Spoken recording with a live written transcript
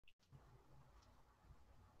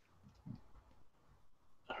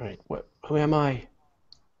right. Who am I?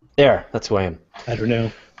 There. That's who I am. I don't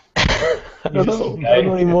know. I don't know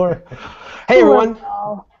anymore. Hey, everyone.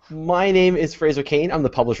 My name is Fraser Cain. I'm the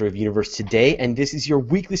publisher of Universe Today, and this is your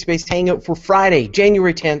Weekly Space Hangout for Friday,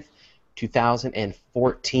 January 10th,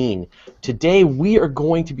 2014. Today, we are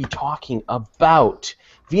going to be talking about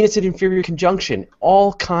Venus at Inferior conjunction,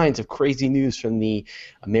 all kinds of crazy news from the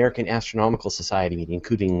American Astronomical Society meeting,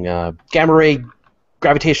 including gamma ray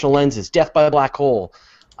gravitational lenses, death by a black hole,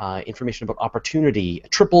 information about opportunity, a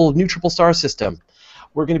new triple star system.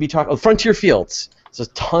 We're going to be talking frontier fields. So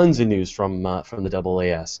tons of news from the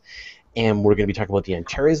AAS, and we're going to be talking about the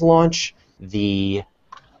Antares Launch.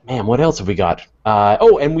 What else have we got?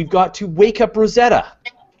 And we've got to wake up Rosetta.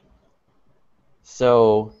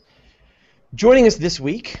 So, joining us this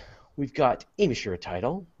week, we've got Shira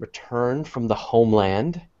Teitel, returned from the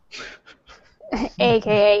homeland,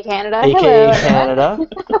 AKA Canada. AKA Canada.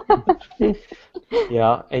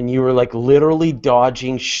 Yeah, and you were like literally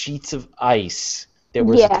dodging sheets of ice that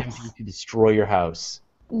was attempting to destroy your house.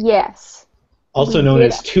 Yes. Also known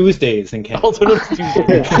as Tuesdays in Canada. Also known as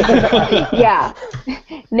Tuesdays. Yeah.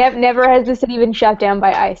 Never has the city been shut down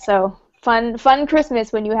by ice. So fun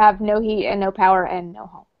Christmas when you have no heat and no power and no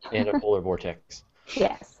home. And a polar vortex.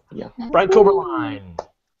 Yes. Yeah. Brian Koberlein.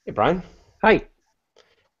 Hey, Brian. Hi.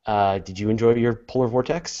 Did you enjoy your polar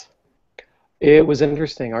vortex? It was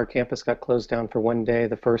interesting. Our campus got closed down for one day,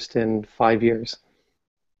 the first in 5 years,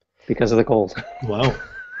 because of the cold. Wow.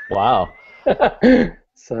 Wow.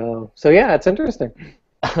 So yeah, it's interesting. We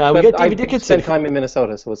got David Dickinson. Spent time in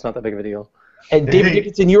Minnesota, so it's not that big of a deal. And David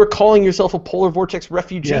Dickinson, you were calling yourself a polar vortex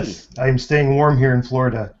refugee. Yes, I'm staying warm here in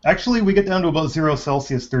Florida. Actually, we get down to about 0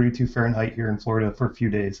 Celsius, 32 Fahrenheit here in Florida for a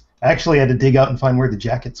few days. I actually had to dig out and find where the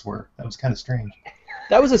jackets were. That was kind of strange.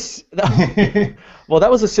 That was a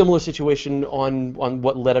similar situation on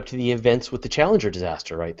what led up to the events with the Challenger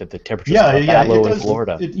disaster, right? That the temperatures got that low in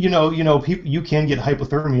Florida. People, you can get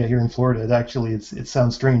hypothermia here in Florida. It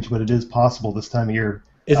sounds strange, but it is possible this time of year.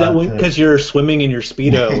 Is that because you're swimming in your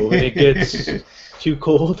Speedo and it gets too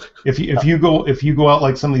cold? If you go out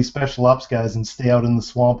like some of these special ops guys and stay out in the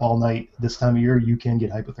swamp all night this time of year, you can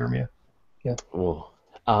get hypothermia. Yeah. Cool.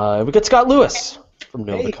 We got Scott Lewis from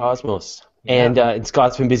Nova Cosmos. Yeah. And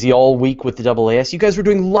Scott's been busy all week with the AAS. You guys were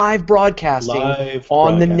doing live broadcasting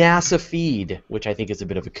on the NASA feed, which I think is a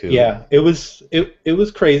bit of a coup. Yeah, it was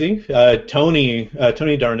crazy. Tony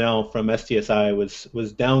Darnell from STSI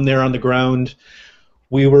was down there on the ground.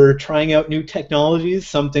 We were trying out new technologies.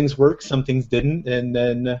 Some things worked, some things didn't, and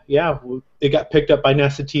then it got picked up by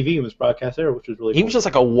NASA TV and was broadcast there, which was really cool. He was just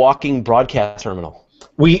like a walking broadcast terminal.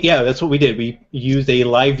 That's what we did. We used a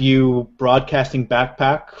live view broadcasting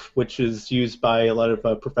backpack, which is used by a lot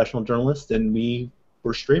of professional journalists, and we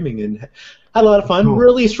were streaming and had a lot of fun. Cool.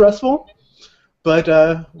 Really stressful, but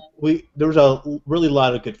there was a really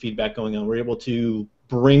lot of good feedback going on. We were able to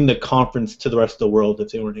bring the conference to the rest of the world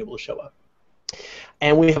if they weren't able to show up.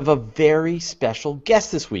 And we have a very special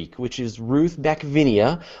guest this week, which is Ruth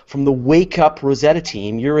McAvinia from the Wake Up Rosetta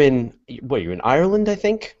team. You're in Ireland, I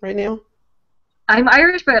think, right now? I'm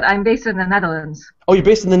Irish, but I'm based in the Netherlands. Oh, you're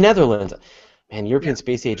based in the Netherlands. Man, European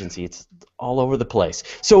Space Agency, it's all over the place.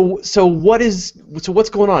 So what's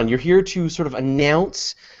going on? You're here to sort of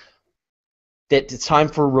announce that it's time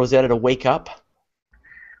for Rosetta to wake up?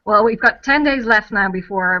 Well, we've got 10 days left now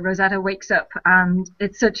before Rosetta wakes up, and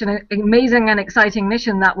it's such an amazing and exciting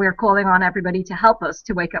mission that we're calling on everybody to help us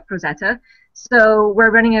to wake up Rosetta. So we're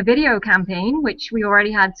running a video campaign, which we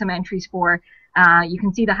already had some entries for. You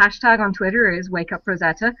can see the hashtag on Twitter is Wake Up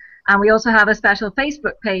Rosetta, and we also have a special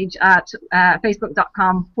Facebook page at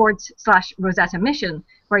facebook.com/Rosetta Mission,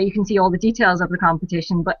 where you can see all the details of the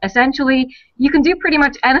competition. But essentially, you can do pretty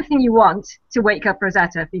much anything you want to wake up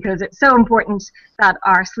Rosetta, because it's so important that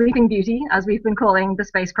our Sleeping Beauty, as we've been calling the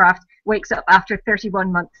spacecraft, wakes up after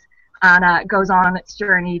 31 months and goes on its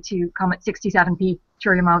journey to Comet 67P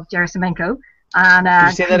Churyumov-Gerasimenko. And can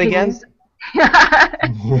you say that again?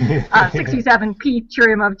 67P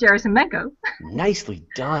Churyumov-Gerasimenko. Nicely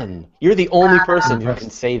done. You're the only person who can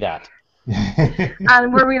say that.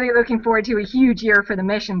 And we're really looking forward to a huge year for the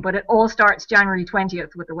mission, but it all starts January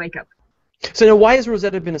 20th with the wake-up. So now, why has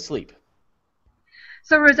Rosetta been asleep?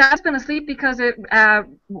 So Rosetta's been asleep because it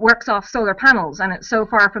works off solar panels, and it's so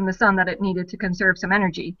far from the sun that it needed to conserve some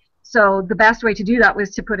energy. So the best way to do that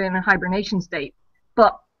was to put it in a hibernation state.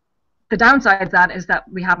 But the downside of that is that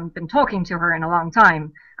we haven't been talking to her in a long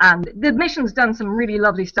time. And the mission's done some really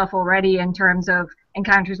lovely stuff already in terms of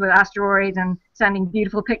encounters with asteroids and sending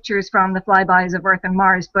beautiful pictures from the flybys of Earth and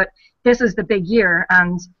Mars. But this is the big year,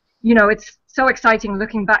 and it's so exciting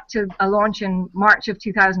looking back to a launch in March of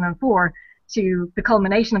 2004 to the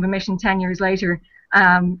culmination of a mission 10 years later.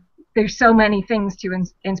 There's so many things to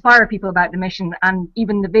inspire people about the mission, and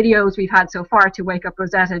even the videos we've had so far to Wake Up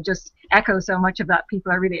Rosetta just echo so much of that.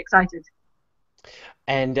 People are really excited.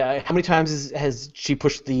 And how many times has she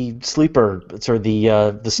pushed the sleeper, or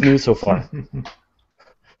the snooze so far?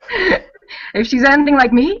 If she's anything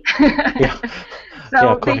like me. Yeah.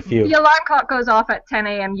 So quite a few. the alarm clock goes off at 10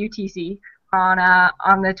 a.m. UTC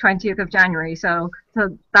on the 20th of January. So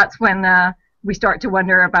that's when we start to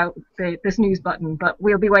wonder about the snooze button. But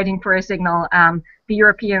we'll be waiting for a signal. The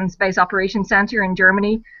European Space Operations Center in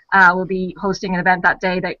Germany will be hosting an event that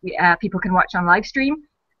day that people can watch on live stream.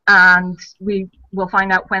 And we will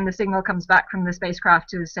find out when the signal comes back from the spacecraft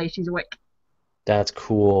to say she's awake. That's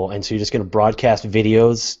cool. And so you're just going to broadcast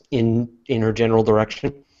videos in her general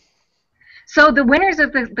direction? So the winners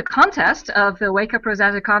of the contest, of the Wake Up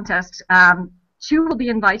Rosetta contest, two will be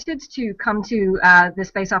invited to come to the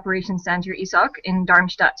Space Operations Center, ESOC, in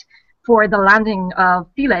Darmstadt for the landing of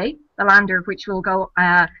Philae, the lander, which will go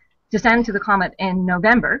descend to the comet in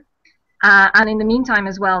November. And in the meantime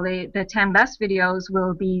as well, the 10 best videos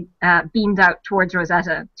will be beamed out towards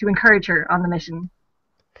Rosetta to encourage her on the mission.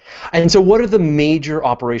 And so what are the major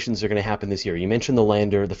operations that are going to happen this year? You mentioned the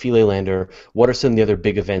lander, the Philae lander. What are some of the other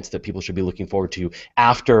big events that people should be looking forward to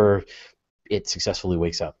after it successfully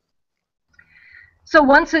wakes up? So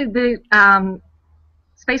once the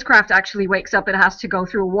spacecraft actually wakes up, it has to go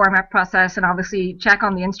through a warm-up process and obviously check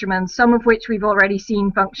on the instruments, some of which we've already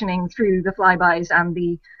seen functioning through the flybys and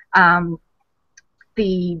the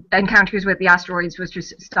encounters with the asteroids, which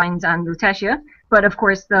was Steins and Lutetia. But of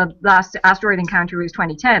course, the last asteroid encounter was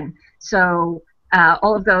 2010. So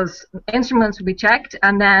all of those instruments will be checked,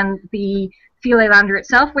 and then the Philae lander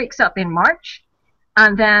itself wakes up in March,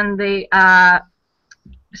 and then the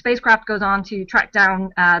spacecraft goes on to track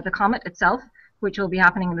down the comet itself, which will be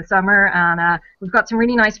happening in the summer. And we've got some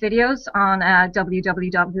really nice videos on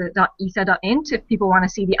www.esa.int if people want to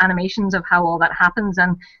see the animations of how all that happens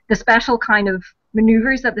and the special kind of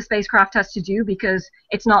maneuvers that the spacecraft has to do, because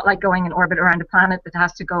it's not like going in orbit around a planet that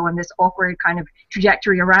has to go on this awkward kind of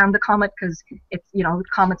trajectory around the comet, because it's, the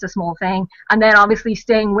comet's a small thing, and then obviously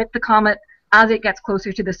staying with the comet as it gets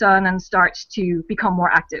closer to the sun and starts to become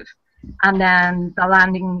more active. And then the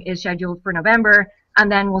landing is scheduled for November,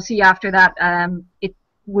 and then we'll see after that. It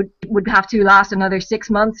would have to last another 6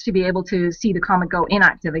 months to be able to see the comet go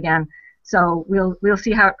inactive again. So we'll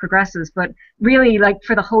see how it progresses. But really, like,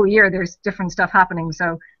 for the whole year, there's different stuff happening.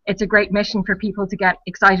 So it's a great mission for people to get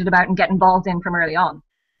excited about and get involved in from early on.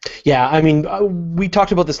 Yeah, I mean, we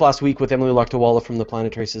talked about this last week with Emily Lochtawalla from the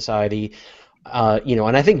Planetary Society.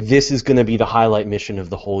 And I think this is going to be the highlight mission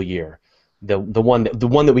of the whole year. The one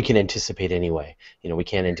that we can anticipate anyway. We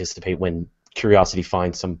can't anticipate when Curiosity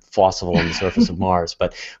finds some fossil on the surface of Mars,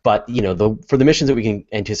 but for the missions that we can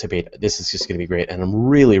anticipate, this is just going to be great, and I'm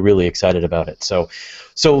really, really excited about it. So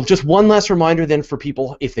just one last reminder then for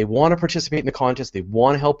people, if they want to participate in the contest, they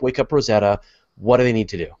want to help Wake Up Rosetta, what do they need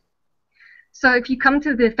to do? So if you come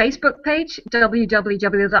to the Facebook page,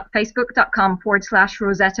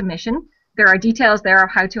 www.facebook.com/Rosetta Mission, there are details there of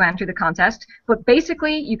how to enter the contest. But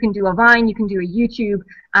basically, you can do a Vine, you can do a YouTube,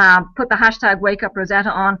 put the hashtag #WakeUpRosetta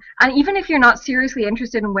on, and even if you're not seriously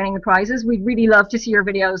interested in winning the prizes, we'd really love to see your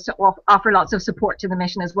videos to offer lots of support to the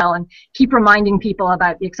mission as well, and keep reminding people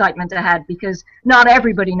about the excitement ahead, because not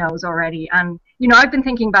everybody knows already. And I've been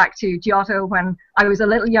thinking back to Giotto when I was a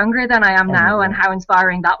little younger than I am now, and how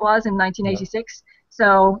inspiring that was in 1986. Yeah.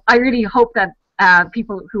 So I really hope that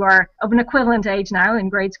people who are of an equivalent age now in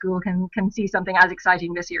grade school can see something as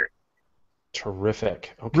exciting this year.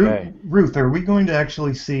 Terrific. Okay. Ruth, are we going to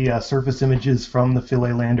actually see surface images from the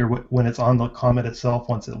Philae lander when it's on the comet itself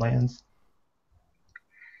once it lands?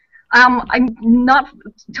 I'm not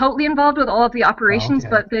totally involved with all of the operations,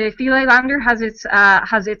 but the Philae lander has its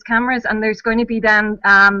cameras, and there's going to be then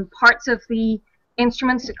parts of the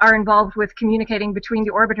instruments that are involved with communicating between the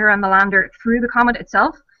orbiter and the lander through the comet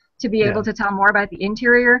itself, to be able to tell more about the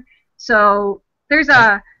interior. So there's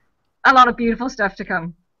a lot of beautiful stuff to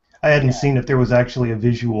come. I hadn't seen if there was actually a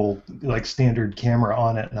visual, like, standard camera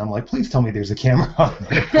on it, and I'm like, please tell me there's a camera on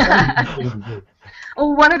it.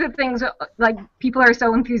 Well, one of the things, like, people are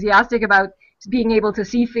so enthusiastic about being able to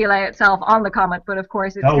see Philae itself on the comet, but of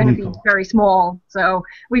course it's going to be very small, so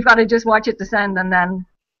we've got to just watch it descend and then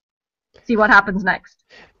see what happens next.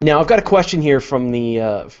 Now, I've got a question here from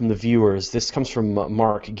the viewers. This comes from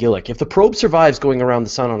Mark Gillick. If the probe survives going around the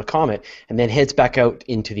sun on a comet and then heads back out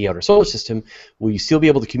into the outer solar system, will you still be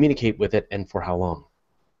able to communicate with it, and for how long?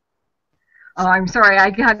 Oh, I'm sorry.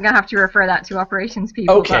 I'm going to have to refer that to operations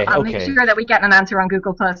people. Okay, but I'll make sure that we get an answer on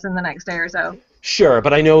Google Plus in the next day or so. Sure,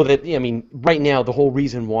 but I know that, I mean, right now the whole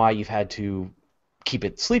reason why you've had to keep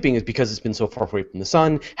it sleeping is because it's been so far away from the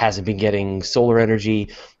sun, hasn't been getting solar energy.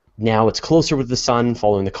 Now it's closer with the sun,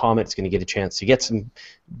 following the comet. It's going to get a chance to get some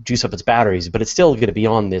juice up its batteries, but it's still going to be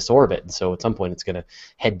on this orbit, and so at some point it's going to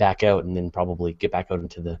head back out and then probably get back out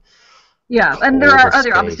into the Yeah, and there are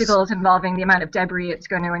other space. obstacles involving the amount of debris it's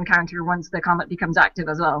going to encounter once the comet becomes active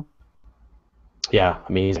as well. Yeah,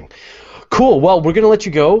 amazing. Cool. Well, we're going to let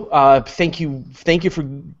you go. Thank you for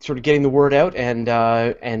sort of getting the word out, and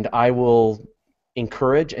I will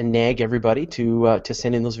encourage and nag everybody to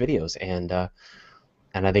send in those videos, and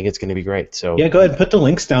I think it's going to be great. So yeah, go ahead and put the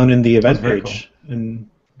links down in the event very page, and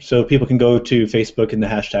so people can go to Facebook and the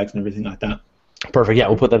hashtags and everything like that. Perfect. Yeah,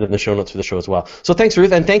 we'll put that in the show notes for the show as well. So thanks,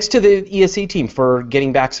 Ruth, and thanks to the ESC team for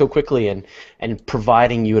getting back so quickly and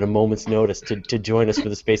providing you at a moment's notice to join us for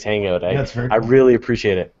the Space Hangout. That's very I cool. really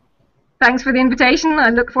appreciate it. Thanks for the invitation. I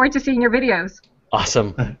look forward to seeing your videos.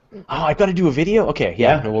 Awesome. Oh, I've got to do a video? Okay,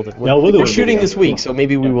 yeah. Yeah. No, we'll do we're a shooting video. this week, so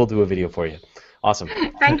maybe we will do a video for you. Awesome.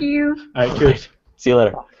 Thank you. All right, cheers. See you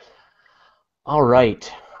later. All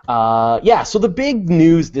right. Yeah, so the big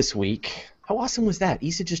news this week. How awesome was that?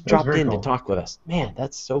 Isa just dropped very in cool. to talk with us. Man,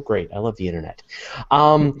 that's so great. I love the internet.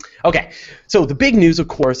 Okay, so the big news, of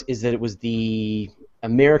course, is that it was the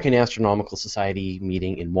American Astronomical Society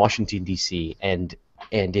meeting in Washington, D.C., and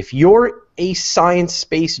if you're a science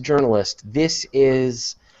space journalist, this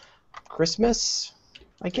is Christmas,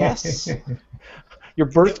 I guess. Your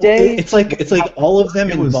birthday. It's like all of them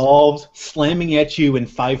It was- involved slamming at you in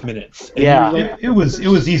 5 minutes. And Yeah. you're like, It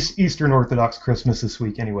was Eastern Orthodox Christmas this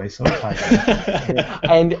week anyway, so it's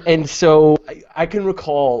fine. And so I can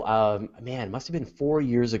recall, man, it must have been 4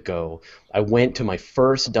 years ago. I went to my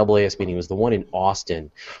first AAS meeting. It was the one in Austin,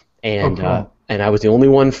 and cool. and I was the only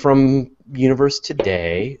one from Universe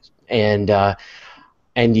Today. And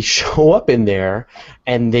you show up in there,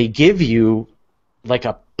 and they give you like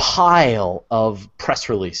a pile of press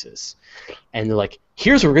releases, and they're like,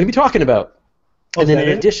 "Here's what we're going to be talking about." Oh, And then is in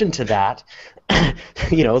that it? addition to that,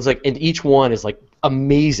 it's like, and each one is like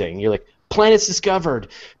amazing. You're like, planets discovered,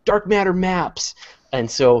 dark matter maps, and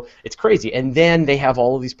so it's crazy. And then they have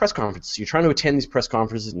all of these press conferences. You're trying to attend these press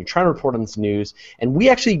conferences, and you're trying to report on this news. And we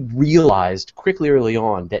actually realized quickly early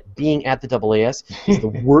on that being at the AAS is the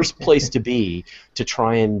worst place to be to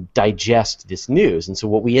try and digest this news. And so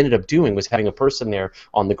what we ended up doing was having a person there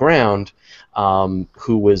on the ground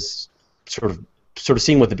who was sort of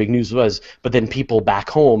seeing what the big news was, but then people back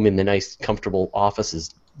home in the nice, comfortable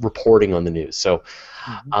offices reporting on the news. So,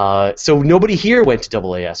 so nobody here went to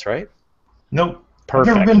AAS, right? Nope.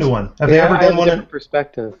 Perfect. I've never been to one. Have Yeah, they ever I have done a one? different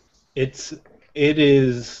perspective. it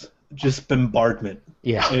is just bombardment.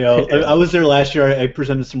 Yeah. I was there last year. I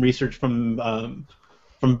presented some research from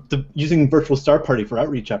using Virtual Star Party for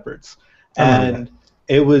outreach efforts, and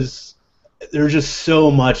there's just so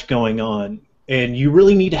much going on, and you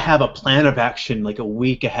really need to have a plan of action like a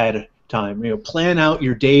week ahead of time. Plan out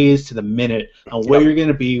your days to the minute on where you're going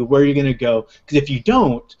to be, where you're going to go, because if you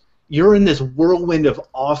don't, you're in this whirlwind of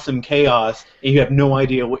awesome chaos, and you have no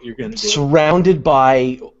idea what you're going to do. Surrounded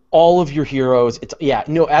by all of your heroes.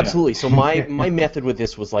 Absolutely. So my method with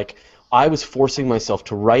this was like, I was forcing myself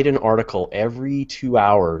to write an article every 2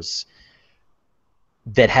 hours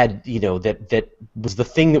that had, that was the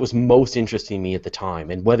thing that was most interesting me at the time,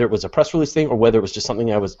 and whether it was a press release thing or whether it was just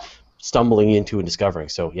something I was stumbling into and discovering.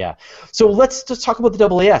 So yeah. So let's just talk about the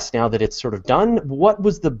AAS now that it's sort of done. What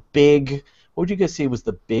would you guys say was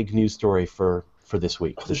the big news story for this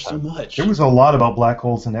week? There's so much. There was a lot about black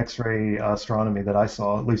holes and X-ray astronomy that I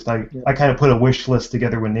saw. At least I kind of put a wish list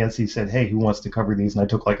together when Nancy said, "Hey, who wants to cover these?" And I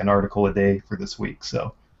took like an article a day for this week.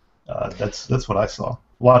 So that's what I saw. A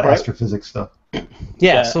lot of Right. astrophysics stuff.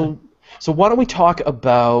 Yeah. So why don't we talk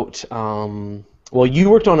about? Well, you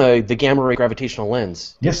worked on the gamma ray gravitational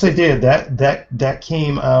lens. Yes, I did. That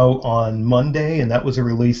came out on Monday, and that was a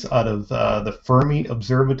release out of the Fermi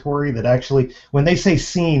Observatory. That actually, when they say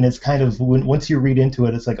seen, it's kind of once you read into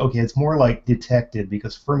it, it's like, okay, it's more like detected,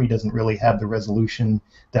 because Fermi doesn't really have the resolution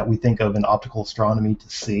that we think of in optical astronomy to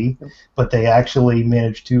see. But they actually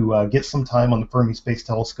managed to get some time on the Fermi Space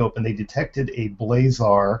Telescope, and they detected a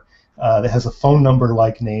blazar that has a phone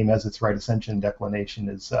number-like name as its right ascension declination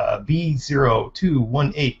is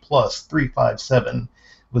B0218 plus 357.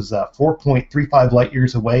 Was 4.35 light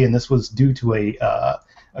years away, and this was due to a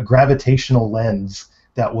gravitational lens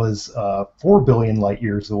that was 4 billion light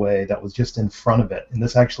years away that was just in front of it. And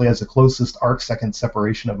this actually has the closest arc second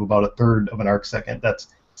separation of about a third of an arc second. That's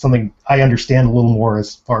something I understand a little more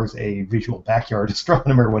as far as a visual backyard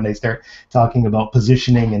astronomer when they start talking about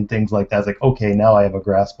positioning and things like that. It's like, okay, now I have a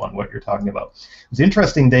grasp on what you're talking about. It's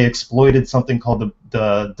interesting they exploited something called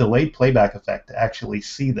the delayed playback effect to actually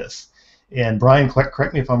see this. And Brian,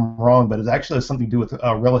 correct me if I'm wrong, but it actually has something to do with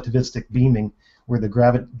relativistic beaming, where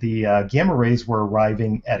the gamma rays were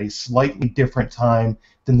arriving at a slightly different time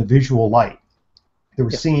than the visual light. They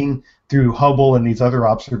were seeing through Hubble and these other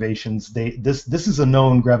observations. This is a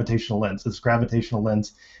known gravitational lens. This gravitational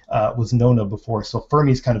lens was known of before. So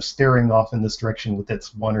Fermi's kind of staring off in this direction with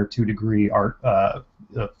its 1 or 2 degree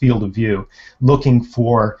field of view, looking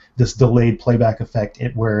for this delayed playback effect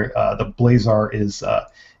where the blazar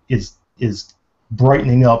is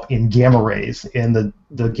brightening up in gamma rays, and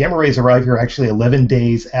the gamma rays arrive here actually 11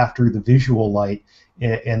 days after the visual light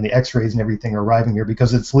and the X-rays and everything are arriving here,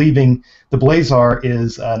 because it's leaving. The blazar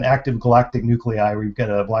is an active galactic nuclei where you've got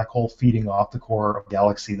a black hole feeding off the core of the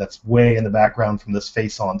galaxy that's way in the background from this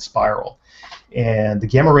face-on spiral, and the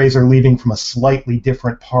gamma rays are leaving from a slightly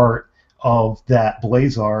different part of that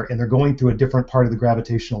blazar, and they're going through a different part of the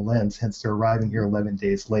gravitational lens, hence they're arriving here 11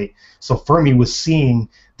 days late. So Fermi was seeing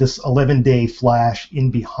this 11-day flash in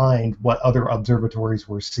behind what other observatories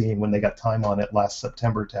were seeing when they got time on it last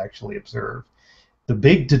September to actually observe. The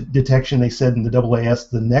big detection, they said in the AAS,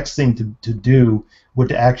 the next thing to do would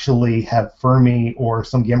to actually have Fermi or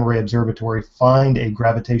some gamma ray observatory find a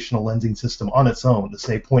gravitational lensing system on its own, to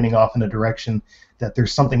say, pointing off in a direction that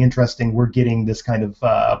there's something interesting, we're getting this kind of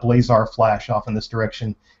blazar flash off in this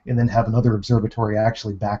direction, and then have another observatory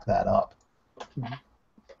actually back that up.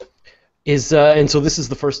 And so this is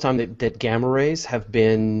the first time that gamma rays have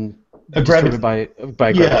been distorted by a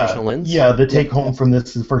gravitational lens? Yeah, the take home from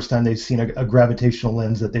this is the first time they've seen a gravitational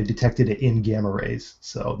lens that they've detected it in gamma rays.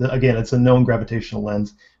 So again, it's a known gravitational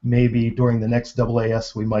lens. Maybe during the next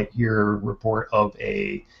AAS we might hear a report of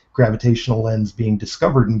a gravitational lens being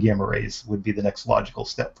discovered in gamma rays would be the next logical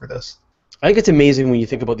step for this. I think it's amazing when you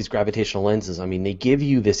think about these gravitational lenses. I mean, they give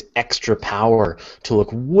you this extra power to look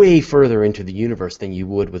way further into the universe than you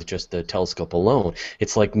would with just the telescope alone.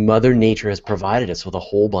 It's like Mother Nature has provided us with a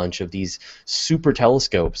whole bunch of these super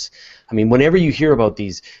telescopes. I mean, whenever you hear about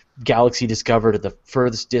these galaxy discovered at the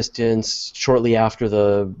furthest distance, shortly after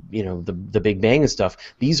the Big Bang and stuff,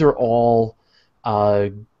 these are all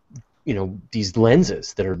these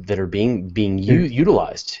lenses that are being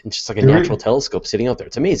utilized. It's just like a natural telescope sitting out there.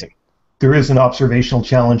 It's amazing. There is an observational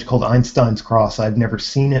challenge called Einstein's Cross. I've never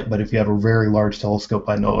seen it, but if you have a very large telescope,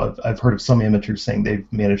 I know I've heard of some amateurs saying they've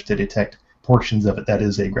managed to detect portions of it. That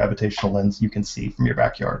is a gravitational lens you can see from your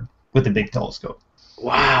backyard with a big telescope.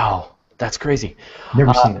 Wow, that's crazy.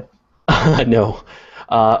 Never seen it. No.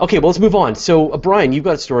 Okay, well, let's move on. So, Brian, you've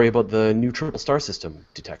got a story about the new triple star system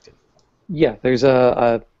detected. Yeah, there's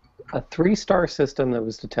a 3-star system that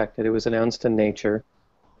was detected. It was announced in Nature.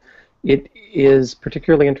 It is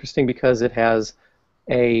particularly interesting because it has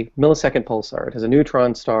a millisecond pulsar. It has a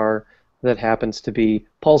neutron star that happens to be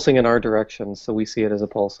pulsing in our direction, so we see it as a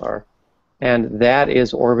pulsar. And that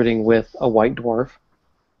is orbiting with a white dwarf.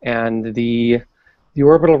 And the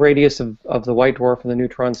orbital radius of the white dwarf and the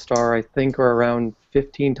neutron star, I think, are around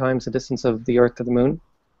 15 times the distance of the Earth to the Moon.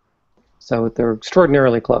 So they're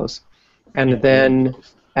extraordinarily close. And then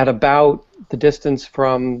at about the distance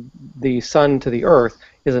from the Sun to the Earth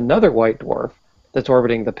is another white dwarf that's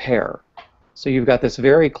orbiting the pair. So you've got this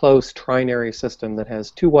very close trinary system that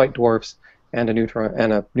has 2 white dwarfs and a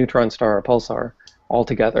neutron star, a pulsar, all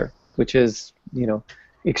together, which is,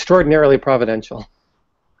 extraordinarily providential.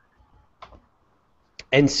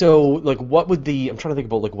 And so, like, what would I'm trying to think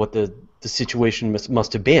about, like, what the situation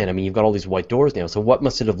must have been. I mean, you've got all these white dwarfs now, so what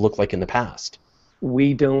must it have looked like in the past?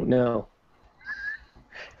 We don't know.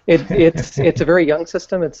 It's a very young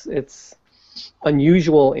system. It's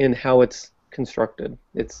unusual in how it's constructed.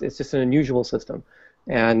 It's just an unusual system,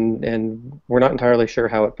 and we're not entirely sure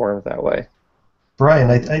how it formed that way.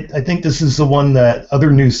 Brian, I think this is the one that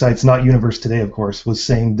other news sites, not Universe Today, of course, was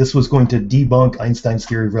saying this was going to debunk Einstein's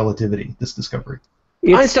theory of relativity, this discovery.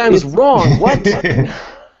 Einstein was wrong. What?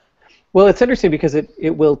 Well, it's interesting because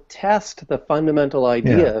it will test the fundamental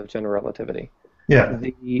idea of general relativity. Yeah.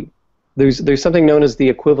 There's something known as the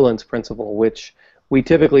equivalence principle, which we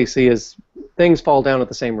typically see as things fall down at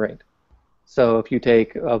the same rate. So if you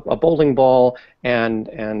take a bowling ball and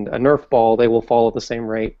a Nerf ball, they will fall at the same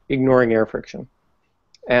rate, ignoring air friction.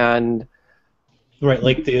 And right,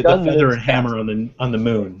 like the feather and hammer on the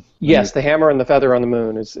moon. Yes, the hammer and the feather on the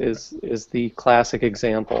moon is the classic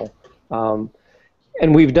example.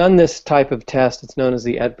 And we've done this type of test. It's known as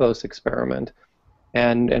the ETVOS experiment.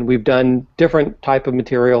 And we've done different type of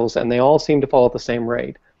materials, and they all seem to fall at the same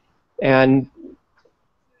rate. And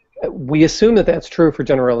We assume that that's true for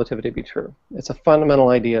general relativity to be true. It's a fundamental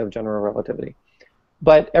idea of general relativity.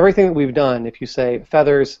 But everything that we've done, if you say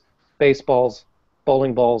feathers, baseballs,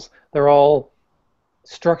 bowling balls, they're all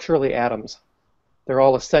structurally atoms. They're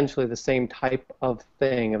all essentially the same type of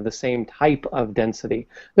thing, of the same type of density.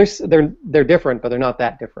 They're different, but they're not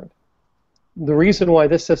that different. The reason why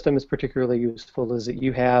this system is particularly useful is that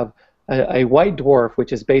you have a white dwarf,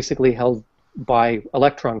 which is basically held by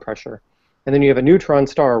electron pressure, and then you have a neutron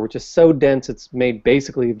star, which is so dense it's made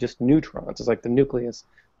basically of just neutrons. It's like the nucleus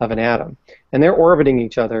of an atom. And they're orbiting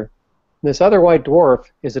each other. This other white dwarf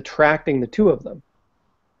is attracting the two of them.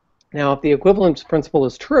 Now, if the equivalence principle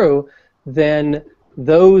is true, then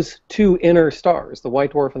those two inner stars, the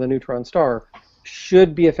white dwarf and the neutron star,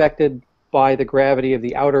 should be affected by the gravity of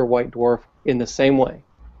the outer white dwarf in the same way.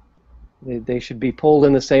 They should be pulled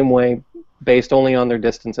in the same way based only on their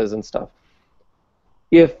distances and stuff.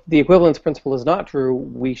 If the equivalence principle is not true,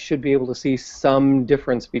 we should be able to see some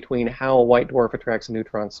difference between how a white dwarf attracts a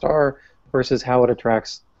neutron star versus how it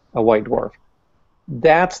attracts a white dwarf.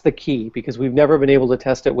 That's the key, because we've never been able to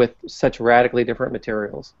test it with such radically different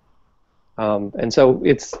materials. And so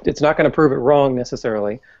it's not going to prove it wrong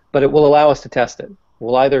necessarily, but it will allow us to test it.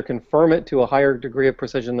 We'll either confirm it to a higher degree of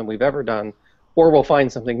precision than we've ever done, or we'll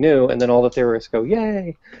find something new, and then all the theorists go,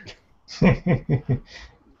 yay!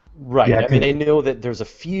 Right. Yeah, I mean, I know that there's a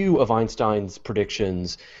few of Einstein's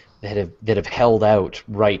predictions that have held out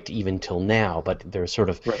right even till now, but they're sort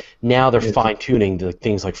of now they're fine tuning to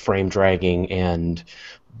things like frame dragging and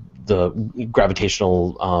the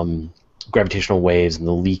gravitational waves and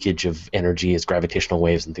the leakage of energy as gravitational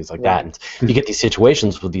waves and things like that. And you get these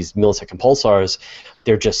situations with these millisecond pulsars,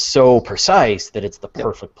 they're just so precise that it's the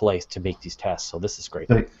perfect place to make these tests. So this is great.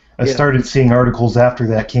 I started seeing articles after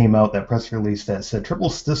that came out, that press release that said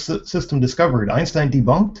triple system discovered, Einstein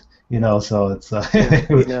debunked. You know, so it's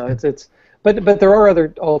but there are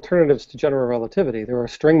other alternatives to general relativity. There are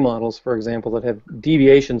string models, for example, that have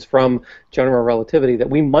deviations from general relativity that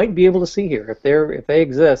we might be able to see here. If they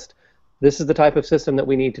exist, this is the type of system that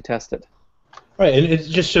we need to test it. Right, and it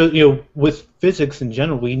just shows, you know, with physics in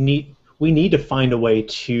general, we need to find a way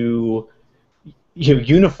to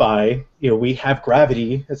unify. We have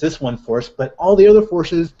gravity as this one force, but all the other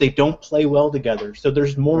forces, they don't play well together. So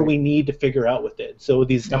there's more we need to figure out with it. So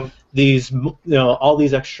these all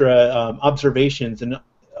these extra observations, and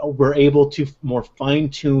we're able to more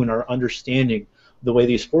fine-tune our understanding of the way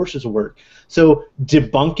these forces work. So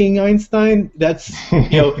debunking Einstein, that's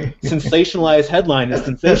sensationalized headline is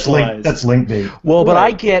sensationalized. That's link bait. Well, but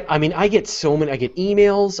I get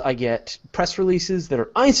emails, I get press releases that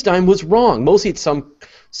are Einstein was wrong. Mostly it's some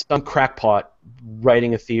crackpot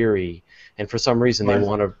writing a theory, and for some reason they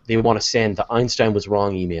want to send the Einstein was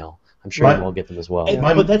wrong email. I'm sure you all get them as well.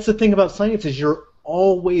 But that's the thing about science, is you're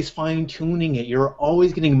always fine-tuning it. You're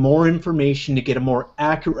always getting more information to get a more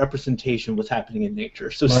accurate representation of what's happening in nature.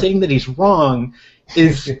 So saying that he's wrong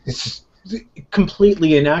is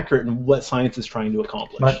completely inaccurate in what science is trying to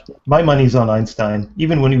accomplish. My money's on Einstein.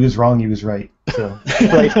 Even when he was wrong, he was right. So.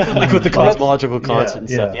 Like with the cosmological constant and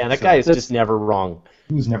stuff. Yeah, that guy is just never wrong.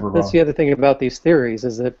 He was never wrong. That's the other thing about these theories,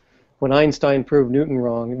 is that when Einstein proved Newton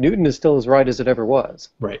wrong, Newton is still as right as it ever was.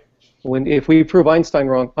 Right. If we prove Einstein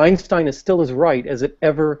wrong, Einstein is still as right as it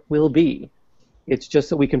ever will be. It's just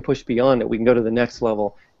that we can push beyond it. We can go to the next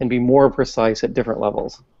level and be more precise at different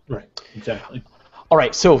levels. Right, exactly. All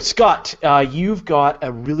right, so Scott, you've got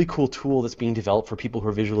a really cool tool that's being developed for people who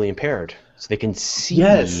are visually impaired, so they can see.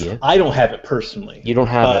 Yes, I don't have it personally. You don't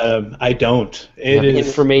have it? I don't. You have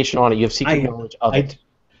information on it. You have secret knowledge of it.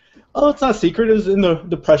 Oh, it's not secret. It was in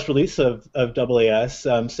the press release of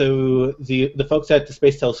AAS. So the folks at the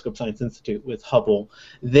Space Telescope Science Institute with Hubble,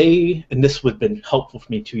 and this would have been helpful for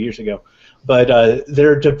me 2 years ago, but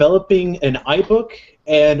they're developing an iBook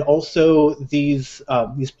and also these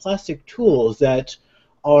plastic tools that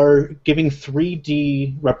are giving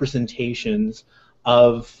 3D representations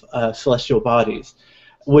of celestial bodies,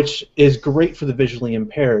 which is great for the visually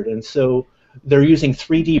impaired. And so they're using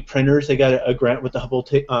 3D printers. They got a grant with the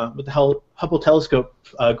Hubble Telescope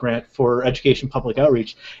grant for education public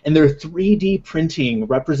outreach, and they're 3D printing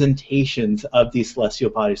representations of these celestial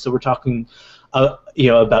bodies. So we're talking,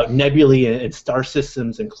 about nebulae and star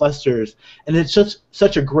systems and clusters, and it's just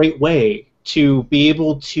such a great way to be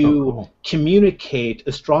able to communicate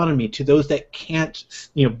astronomy to those that can't,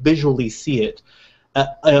 visually see it.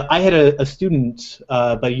 I had a student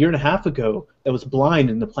about a year and a half ago that was blind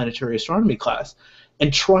in the planetary astronomy class,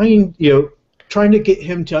 and trying to get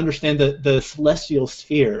him to understand the celestial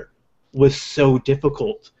sphere was so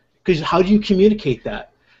difficult, because how do you communicate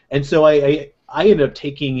that? And so I ended up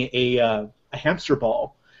taking a hamster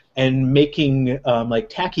ball and making like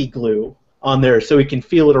tacky glue on there so we can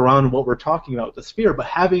feel it around what we're talking about with the sphere, but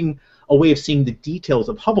having a way of seeing the details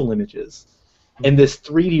of Hubble images. And this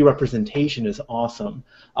 3D representation is awesome.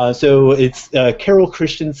 So it's Carol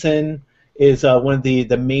Christensen is one of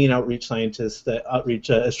the main outreach scientists, the outreach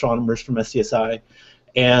astronomers from SCSI.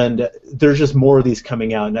 And there's just more of these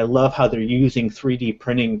coming out. And I love how they're using 3D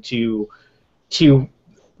printing to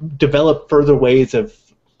develop further ways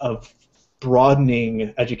of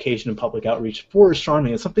broadening education and public outreach for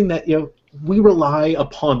astronomy. It's something that, you know, we rely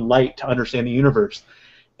upon light to understand the universe.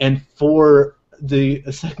 And for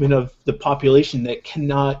a segment of the population that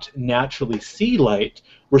cannot naturally see light,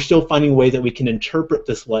 we're still finding a way that we can interpret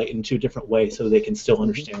this light in two different ways so they can still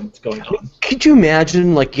understand what's going on. Could you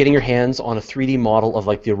imagine like getting your hands on a 3D model of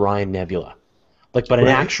like the Orion Nebula? Like, but an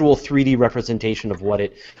actual 3D representation of what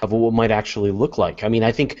it might actually look like. I mean,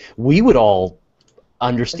 I think we would all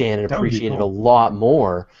understand and appreciate it a lot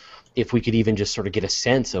more if we could even just sort of get a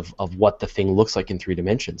sense of what the thing looks like in 3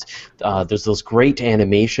 dimensions. There's those great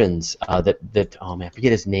animations that oh man, I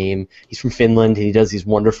forget his name. He's from Finland, and he does these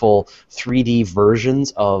wonderful 3D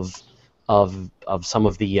versions of some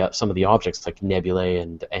of the objects like nebulae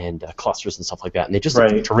and clusters and stuff like that, and they just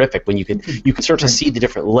look terrific when you can start to see the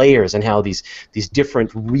different layers and how these different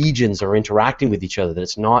regions are interacting with each other. That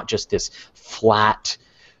it's not just this flat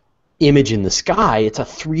image in the sky; it's a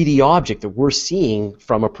 3D object that we're seeing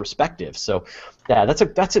from a perspective. So, yeah,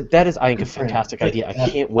 that is I think a fantastic idea. I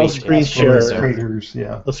can't wait. I'll screen share.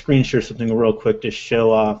 I'll screen share something real quick to show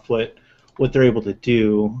off what they're able to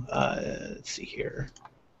do. Let's see here.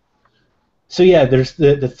 So yeah, there's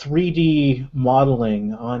the 3D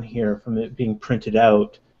modeling on here from it being printed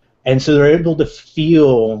out, and so they're able to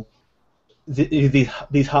feel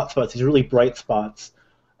these hot spots, these really bright spots.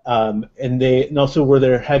 And also where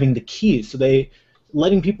they're having the keys, so they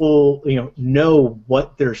letting people know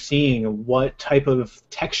what they're seeing and what type of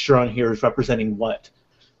texture on here is representing what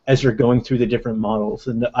as you're going through the different models.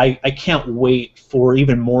 And I can't wait for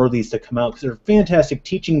even more of these to come out because they're fantastic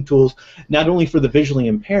teaching tools, not only for the visually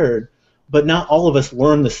impaired, but not all of us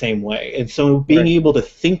learn the same way. And so being able to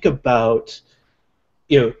think about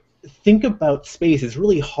space is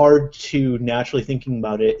really hard to naturally thinking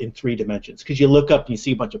about it in 3 dimensions, because you look up and you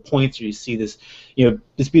see a bunch of points, or you see this,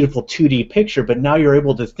 this beautiful 2D picture, but now you're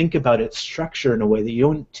able to think about its structure in a way that you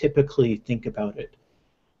don't typically think about it.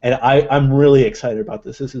 And I'm really excited about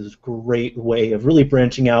this. This is a great way of really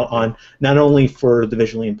branching out on not only for the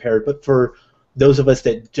visually impaired, but for those of us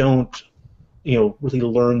that don't, really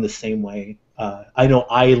learn the same way. I know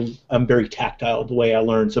I'm very tactile the way I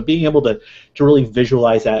learn, so being able to really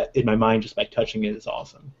visualize that in my mind just by touching it is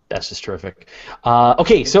awesome. That's just terrific.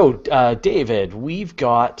 Okay, so David, we've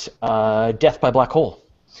got Death by Black Hole.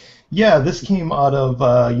 Yeah, this came out of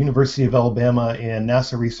University of Alabama, and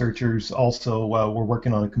NASA researchers also were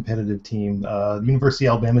working on a competitive team. The University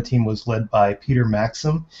of Alabama team was led by Peter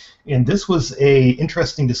Maxim, and this was a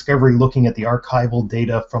interesting discovery looking at the archival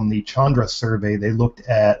data from the Chandra survey. They looked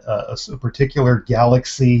at a particular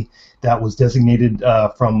galaxy that was designated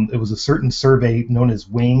it was a certain survey known as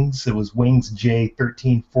WINGS. It was WINGS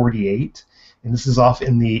J1348, and this is off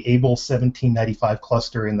in the Abell 1795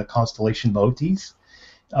 cluster in the constellation Bootes.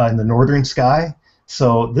 In the northern sky.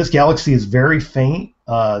 So this galaxy is very faint.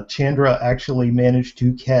 Chandra actually managed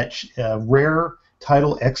to catch a rare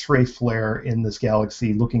tidal X-ray flare in this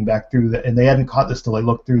galaxy looking back through and they hadn't caught this till they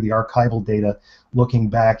looked through the archival data looking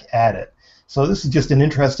back at it. So this is just an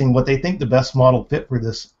interesting, what they think the best model fit for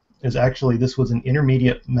this is actually this was an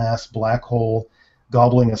intermediate mass black hole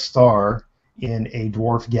gobbling a star in a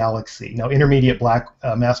dwarf galaxy. Now intermediate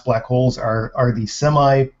mass black holes are the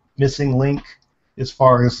semi-missing link as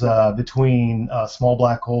far as between small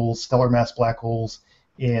black holes, stellar mass black holes,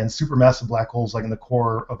 and supermassive black holes like in the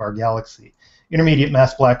core of our galaxy. Intermediate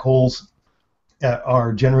mass black holes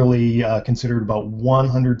are generally considered about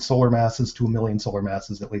 100 solar masses to 1 million solar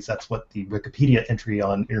masses. At least that's what the Wikipedia entry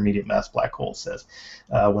on intermediate mass black holes says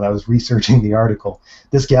when I was researching the article.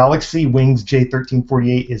 This galaxy, WINGS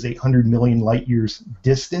J1348, is 800 million light years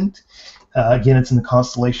distant. Again, it's in the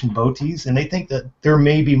constellation Bootes, and they think that there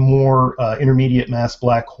may be more intermediate mass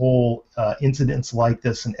black hole incidents like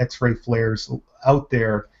this and X-ray flares out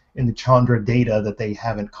there in the Chandra data that they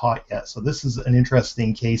haven't caught yet. So this is an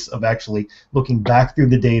interesting case of actually looking back through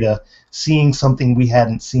the data, seeing something we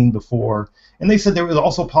hadn't seen before. And they said there was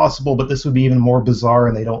also possible, but this would be even more bizarre,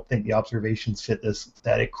 and they don't think the observations fit this,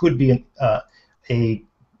 that it could be a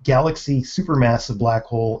galaxy supermassive black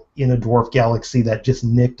hole in a dwarf galaxy that just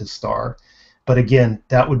nicked a star. But again,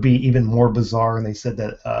 that would be even more bizarre, and they said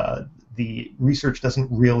that the research doesn't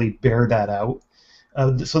really bear that out.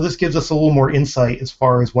 So this gives us a little more insight as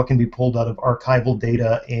far as what can be pulled out of archival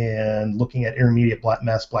data and looking at intermediate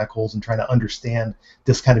mass black holes and trying to understand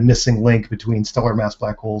this kind of missing link between stellar mass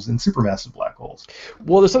black holes and supermassive black holes.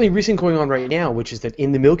 Well, there's something recent going on right now, which is that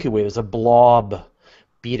in the Milky Way there's a blob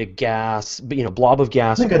blob of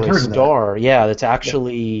gas or a star, that's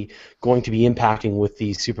actually going to be impacting with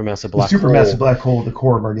the supermassive black hole. The supermassive black hole at the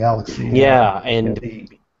core of our galaxy.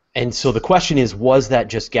 And so the question is, was that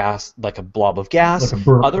just gas, like a blob of gas? Like a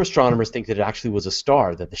burp. Other astronomers think that it actually was a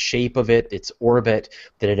star, that the shape of it, its orbit,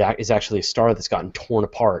 that it is actually a star that's gotten torn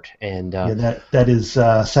apart. And that is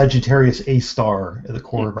Sagittarius A star at the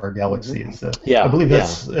core of our galaxy. I believe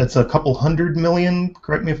it's a couple 100 million,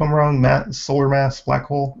 correct me if I'm wrong, solar mass black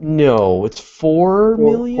hole? No, it's 4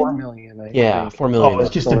 million? 4 million, I think. 4 million. Oh, it's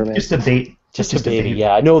just a bait. Just a baby,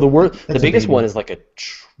 yeah. No, the biggest one is like a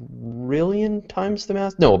trillion times the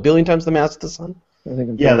mass. No, a billion times the mass of the sun.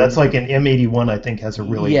 That's like an M81. I think has a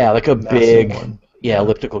really like a big one.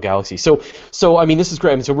 Elliptical galaxy. So I mean, this is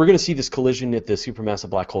great. I mean, so we're going to see this collision at the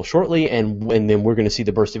supermassive black hole shortly, and then we're going to see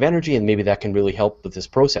the burst of energy, and maybe that can really help with this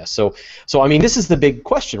process. So I mean, this is the big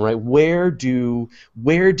question, right? Where did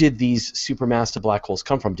these supermassive black holes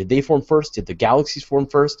come from? Did they form first? Did the galaxies form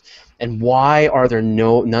first? And why are there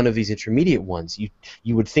none of these intermediate ones?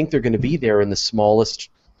 You would think they're going to be there in the smallest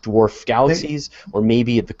dwarf galaxies, or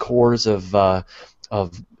maybe at the cores of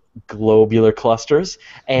globular clusters,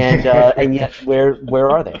 and yet where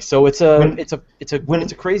are they? So it's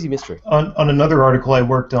a crazy mystery. On another article I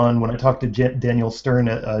worked on, when I talked to Daniel Stern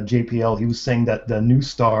at JPL, he was saying that the New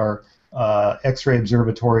Star X-ray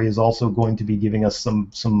Observatory is also going to be giving us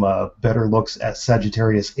some better looks at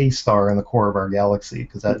Sagittarius A star in the core of our galaxy,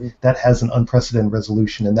 because that has an unprecedented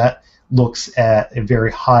resolution, and that looks at a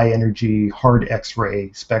very high energy hard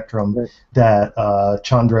X-ray spectrum that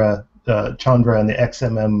Chandra and the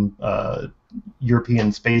XMM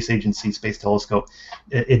European Space Agency Space Telescope,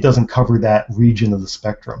 it doesn't cover that region of the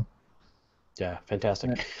spectrum. Yeah,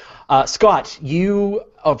 fantastic. Scott, you,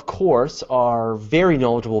 of course, are very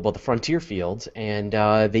knowledgeable about the frontier fields, and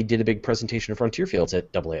they did a big presentation of frontier fields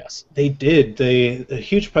at AAS. They did. A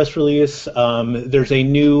huge press release. There's a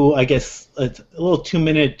new, I guess, a little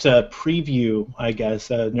 2-minute preview, I guess,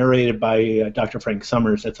 narrated by Dr. Frank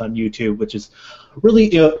Summers that's on YouTube, which is really,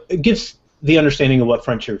 it gives the understanding of what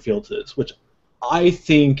frontier fields is, which I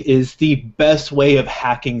think is the best way of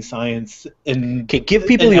hacking science. Okay, give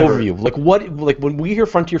people the overview. Like when we hear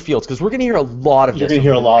frontier fields, because we're going to hear a lot of this. You're going to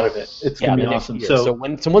hear a lot of it. It's going to be awesome. So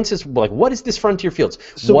when someone says, what is this frontier fields?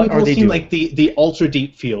 So what are they doing? Like the ultra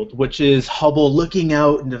deep field, which is Hubble looking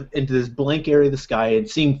out into this blank area of the sky and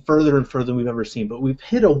seeing further and further than we've ever seen. But we've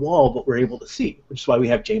hit a wall, but we're able to see, which is why we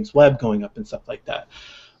have James Webb going up and stuff like that.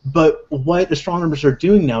 But what astronomers are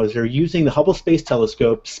doing now is they're using the Hubble Space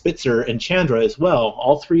Telescope, Spitzer, and Chandra as well,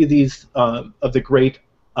 all three of these of the great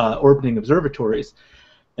orbiting observatories,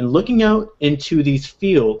 and looking out into these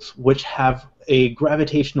fields which have a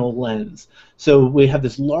gravitational lens. So we have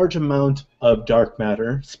this large amount of dark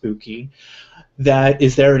matter, spooky, that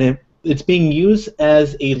is there, and it's being used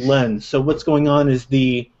as a lens. So what's going on is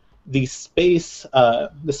the space-time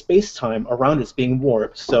around it is being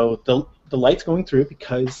warped. So the light's going through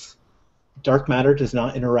because dark matter does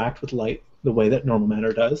not interact with light the way that normal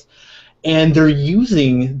matter does. And they're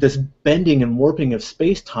using this bending and warping of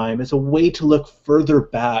space-time as a way to look further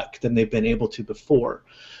back than they've been able to before.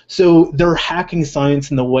 So they're hacking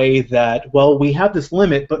science in the way that, well, we have this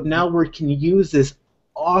limit, but now we can use this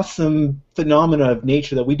awesome phenomena of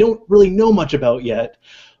nature that we don't really know much about yet,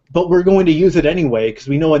 but we're going to use it anyway because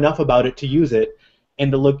we know enough about it to use it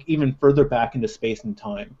and to look even further back into space and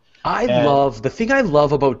time. The thing I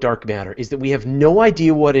love about dark matter is that we have no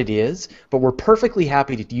idea what it is, but we're perfectly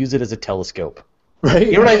happy to use it as a telescope. Right?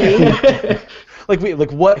 You know what I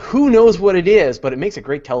mean? Who knows what it is, but it makes a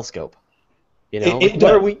great telescope. You know?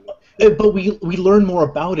 But we learn more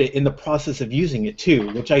about it in the process of using it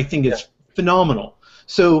too, which I think is phenomenal.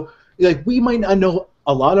 So we might not know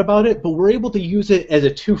a lot about it, but we're able to use it as a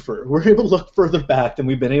twofer. We're able to look further back than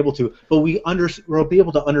we've been able to, but we'll be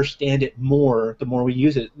able to understand it more the more we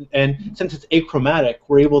use it. And since it's achromatic,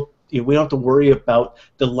 we don't have to worry about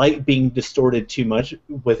the light being distorted too much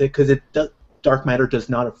with it, because dark matter does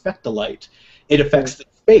not affect the light. It affects the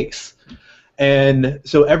space. And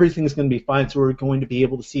so everything's going to be fine. So we're going to be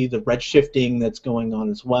able to see the redshifting that's going on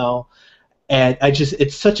as well. And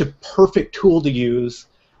it's such a perfect tool to use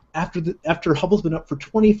after Hubble's been up for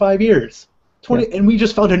 25 years. And we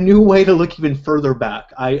just found a new way to look even further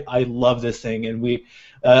back. I love this thing, and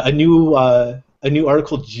a new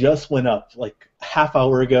article just went up like half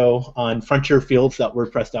hour ago on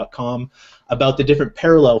frontierfields.wordpress.com about the different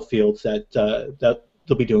parallel fields that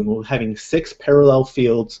they'll be doing. We're having 6 parallel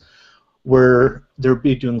fields where they'll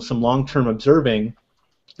be doing some long-term observing,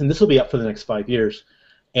 and this will be up for the next 5 years,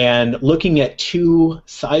 and looking at 2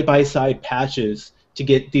 side-by-side patches to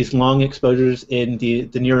get these long exposures in the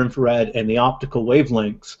near-infrared and the optical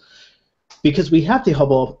wavelengths, because we have the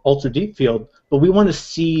Hubble ultra-deep field, but we want to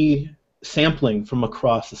see sampling from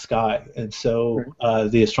across the sky, and so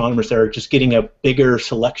the astronomers are just getting a bigger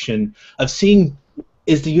selection of seeing,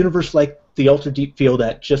 is the universe like the ultra-deep field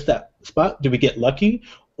at just that spot? Do we get lucky?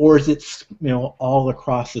 Or is it, all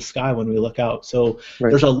across the sky when we look out? So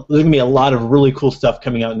there's going to be a lot of really cool stuff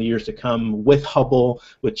coming out in the years to come with Hubble,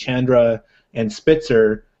 with Chandra and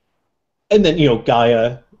Spitzer, and then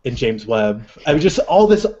Gaia and James Webb. I mean, just all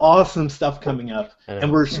this awesome stuff coming up,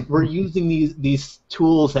 and we're using these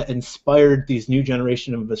tools that inspired these new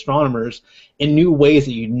generation of astronomers in new ways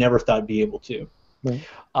that you never thought you'd be able to.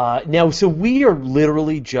 Now, so we are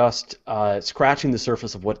literally just scratching the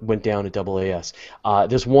surface of what went down at AAS.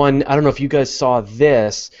 There's one, I don't know if you guys saw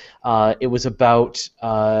this, it was about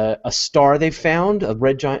a star they found, a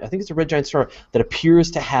red giant, I think it's a red giant star, that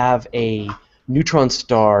appears to have a neutron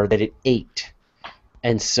star that it ate.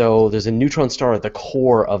 And so there's a neutron star at the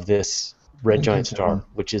core of this red giant star,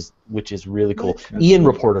 which is really cool. Ian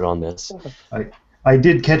reported on this. I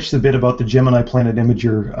did catch the bit about the Gemini Planet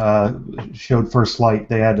Imager showed First Light.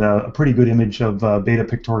 They had a pretty good image of Beta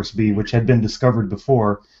Pictoris b, which had been discovered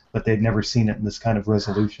before, but they'd never seen it in this kind of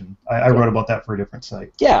resolution. I wrote about that for a different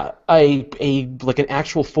site. Yeah, like an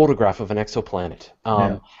actual photograph of an exoplanet,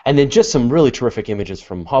 and then just some really terrific images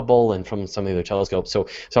from Hubble and from some of the other telescopes. So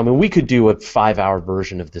I mean, we could do a 5-hour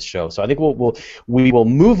version of this show. So I think we will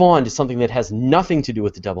move on to something that has nothing to do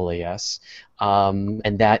with the AAS,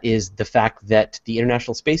 and that is the fact that the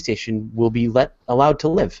International Space Station will be allowed to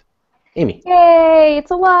live. Amy. Yay!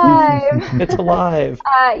 It's alive. It's alive.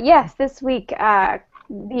 Yes, this week.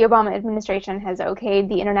 The Obama administration has okayed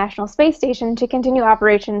the International Space Station to continue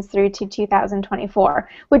operations through to 2024,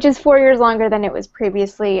 which is 4 years longer than it was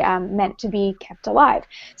previously meant to be kept alive.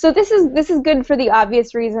 So this is good for the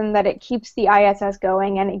obvious reason that it keeps the ISS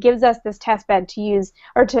going, and it gives us this test bed to use,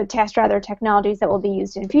 or to test rather, technologies that will be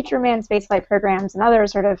used in future manned spaceflight programs and other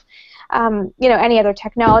sort of, any other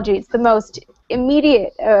technologies. The most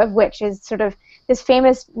immediate of which is sort of this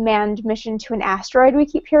famous manned mission to an asteroid we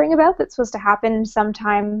keep hearing about that's supposed to happen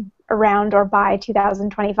sometime around or by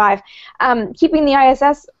 2025. Keeping the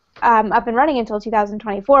ISS up and running until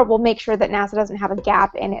 2024 will make sure that NASA doesn't have a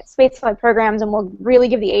gap in its spaceflight programs, and will really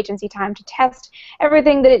give the agency time to test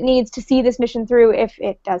everything that it needs to see this mission through if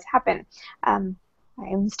it does happen. I'm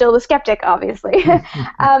still the skeptic, obviously.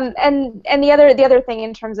 And the other thing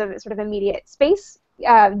in terms of sort of immediate space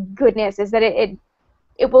goodness is that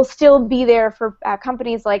it will still be there for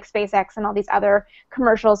companies like SpaceX and all these other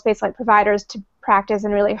commercial spaceflight providers to practice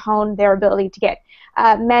and really hone their ability to get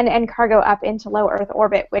men and cargo up into low Earth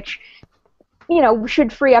orbit, which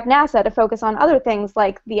should free up NASA to focus on other things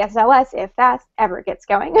like the SLS, if that ever gets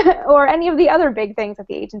going, or any of the other big things that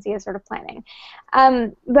the agency is sort of planning.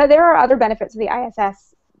 But there are other benefits of the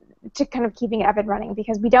ISS to kind of keeping it up and running,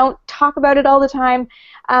 because we don't talk about it all the time.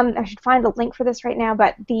 I should find a link for this right now,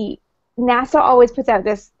 but NASA always puts out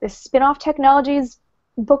this spin-off technologies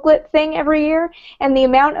booklet thing every year, and the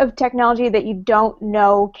amount of technology that you don't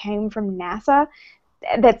know came from NASA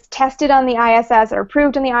that's tested on the ISS or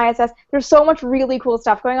approved on the ISS, there's so much really cool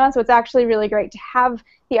stuff going on, so it's actually really great to have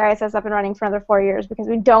the ISS up and running for another 4 years, because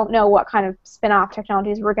we don't know what kind of spin-off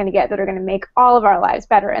technologies we're going to get that are going to make all of our lives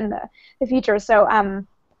better in the future. So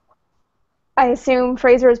I assume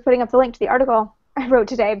Fraser is putting up the link to the article I wrote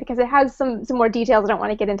today, because it has some more details. I don't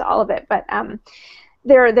want to get into all of it, but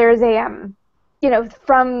there's a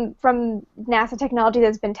from NASA technology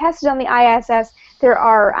that's been tested on the ISS. There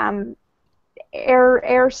are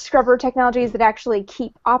air scrubber technologies that actually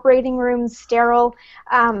keep operating rooms sterile,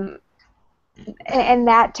 and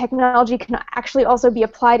that technology can actually also be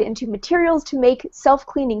applied into materials to make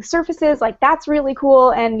self-cleaning surfaces. Like, that's really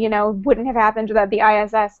cool, and wouldn't have happened without the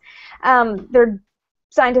ISS.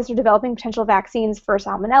 Scientists are developing potential vaccines for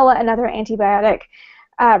salmonella and other antibiotic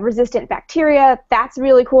resistant bacteria. That's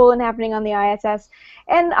really cool and happening on the ISS.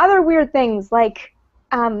 And other weird things like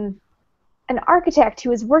an architect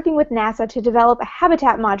who is working with NASA to develop a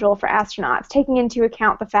habitat module for astronauts, taking into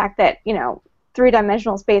account the fact that,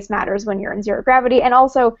 three-dimensional space matters when you're in zero gravity, and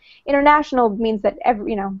also international means that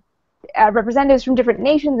representatives from different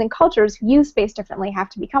nations and cultures who use space differently have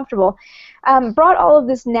to be comfortable. Brought all of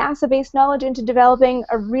this NASA-based knowledge into developing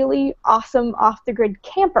a really awesome off-the-grid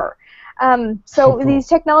camper So these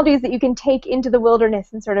technologies that you can take into the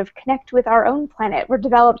wilderness and sort of connect with our own planet were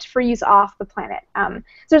developed for use off the planet. So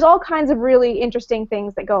there's all kinds of really interesting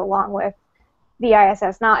things that go along with the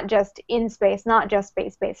ISS, not just in space, not just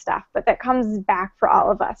space-based stuff, but that comes back for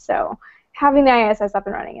all of us. So having the ISS up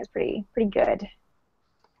and running is pretty good.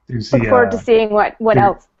 Look forward to seeing what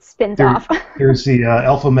else spins off. There's the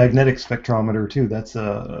alpha magnetic spectrometer too. That's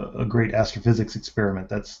a great astrophysics experiment.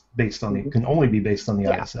 That's based on can only be based on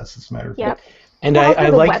the ISS. As a matter of fact. And I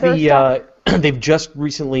like they've just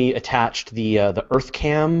recently attached the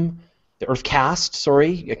EarthCast,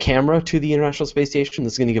 a camera to the International Space Station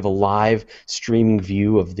that's going to give a live streaming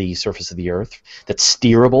view of the surface of the Earth that's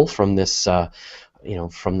steerable from this,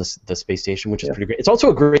 the space station, which is pretty great. It's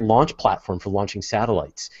also a great launch platform for launching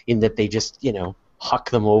satellites, in that they just,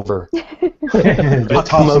 huck them over. Open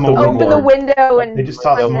the window and they just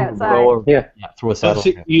toss them outside. Throw a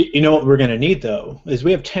satellite. You know what we're going to need, though, is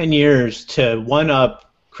we have 10 years to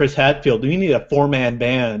one-up Chris Hadfield. We need a 4-man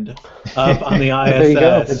band up on the ISS. There you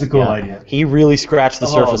go. That's a cool idea. He really scratched the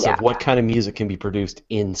surface of what kind of music can be produced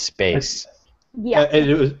in space.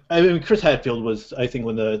 Chris Hadfield was, I think,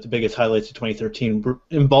 one of the biggest highlights of 2013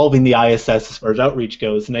 involving the ISS as far as outreach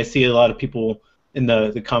goes. And I see a lot of people in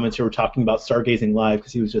the comments who were talking about Stargazing Live,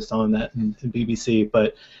 because he was just on that in BBC.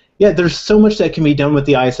 But yeah, there's so much that can be done with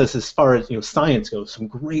the ISS as far as science goes. Some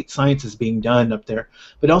great science is being done up there,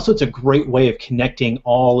 but also it's a great way of connecting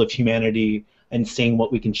all of humanity and seeing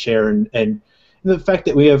what we can share. And the fact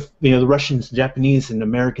that we have the Russians, Japanese, and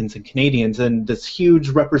Americans and Canadians, and this huge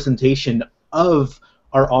representation of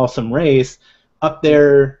our awesome race up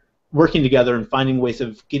there working together and finding ways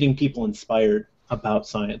of getting people inspired about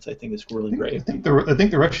science, I think is really great. I think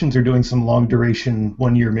the Russians are doing some long duration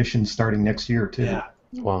 1-year missions starting next year too. Yeah.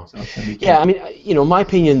 Wow. So I mean, in my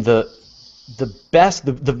opinion, the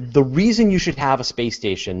reason you should have a space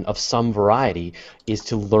station of some variety is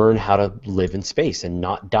to learn how to live in space and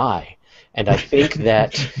not die. And I think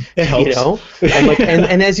that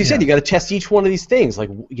and as you said, you got to test each one of these things. Like,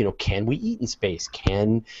 can we eat in space?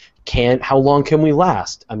 How long can we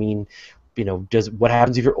last? I mean, what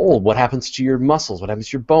happens if you're old? What happens to your muscles? What happens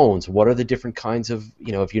to your bones? What are the different kinds of,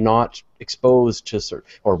 if you're not exposed to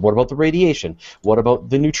or what about the radiation? What about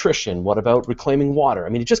the nutrition? What about reclaiming water? I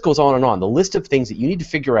mean, it just goes on and on. The list of things that you need to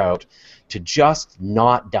figure out to just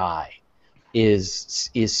not die is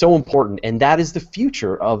so important, and that is the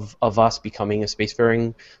future of us becoming a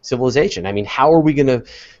spacefaring civilization. I mean, how are we going to,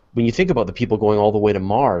 when you think about the people going all the way to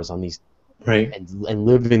Mars on these and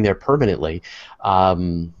living there permanently,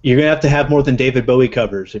 you're going to have more than David Bowie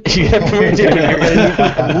covers. You're going to need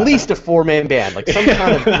at least a 4-man band, like some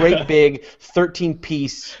kind of great big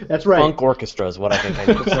 13-piece funk orchestra is what I think I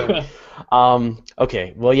need.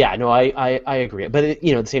 Okay, well, yeah, no, I agree, but at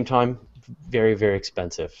the same time, very, very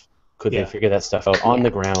expensive. Could they figure that stuff out on the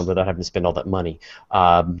ground without having to spend all that money?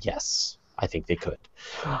 Yes, I think they could.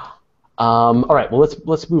 All right, well,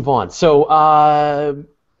 let's move on. So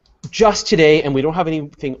just today, and we don't have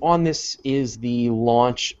anything on this, is the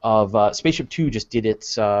launch of Spaceship Two. Just did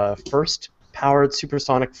its first powered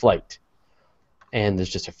supersonic flight, and there's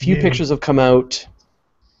just a few pictures have come out,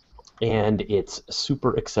 and it's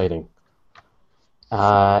super exciting.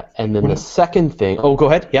 And then the second thing. Oh, go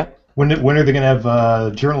ahead. Yeah. When are they going to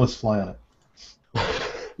have journalists fly on it?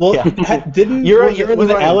 Well,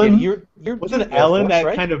 wasn't Alan that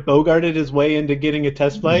right? kind of bogarted his way into getting a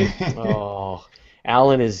test flight? Oh,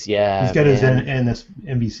 Alan is He's got his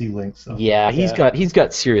NBC link. So. Yeah, he's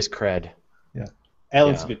got serious cred. Yeah.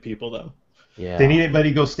 Alan's good people though. Yeah. If they need anybody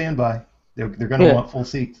to go standby. They're going to want full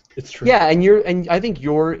seats. It's true. Yeah, and I think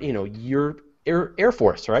you're Air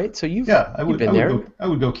Force, right? So you've been there. I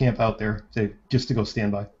would go camp out there, just to go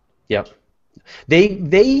standby. Yep.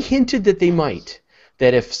 They hinted that they might.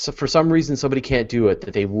 That if for some reason somebody can't do it,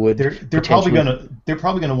 that they would. They're probably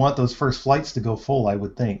gonna want those first flights to go full, I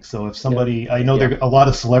would think. So if somebody, I know a lot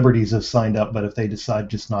of celebrities have signed up, but if they decide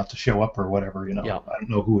just not to show up or whatever, I don't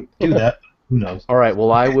know who would do that. Who knows? All right.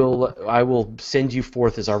 Well, I will send you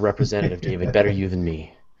forth as our representative, David. Better you than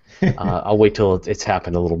me. I'll wait till it's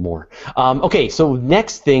happened a little more. Okay, so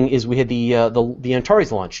next thing is we had the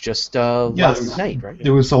Antares launch just last night, right?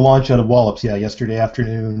 There was a launch out of Wallops, yesterday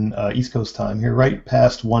afternoon, East Coast time here, right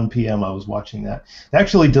past 1 p.m. I was watching that. They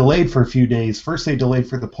actually delayed for a few days. First they delayed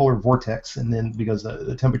for the polar vortex, and then because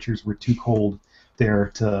the temperatures were too cold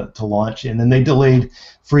there to launch. And then they delayed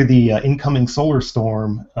for the incoming solar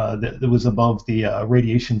storm that was above the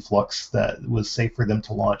radiation flux that was safe for them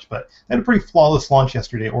to launch. But they had a pretty flawless launch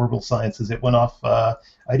yesterday at Orbital Sciences. It went off. I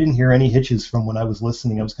didn't hear any hitches from when I was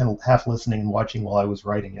listening. I was kind of half listening and watching while I was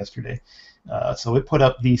writing yesterday. So it put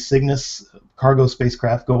up the Cygnus cargo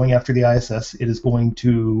spacecraft going after the ISS. It is going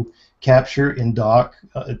to capture and dock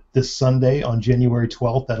this Sunday on January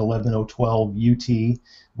 12th at 11:12 UT,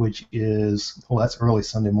 which is, well, that's early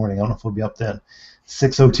Sunday morning. I don't know if we'll be up then.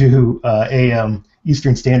 6:02 a.m.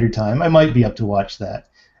 Eastern Standard Time. I might be up to watch that.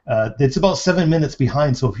 It's about 7 minutes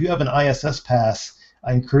behind, so if you have an ISS pass,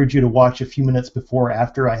 I encourage you to watch a few minutes before or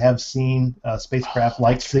after. I have seen spacecraft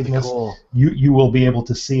like Cygnus. Cool. You will be able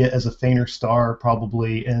to see it as a fainter star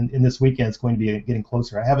probably, and in this weekend it's going to be getting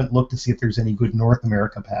closer. I haven't looked to see if there's any good North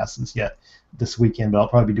America passes yet this weekend, but I'll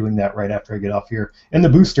probably be doing that right after I get off here. And the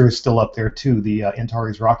booster is still up there too. The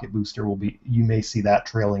Antares rocket booster will be. You may see that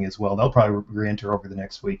trailing as well. They'll probably re-enter over the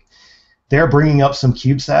next week. They're bringing up some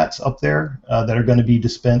Cubesats up there that are going to be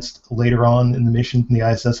dispensed later on in the mission from the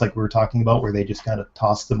ISS, like we were talking about, where they just kind of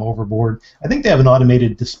toss them overboard. I think they have an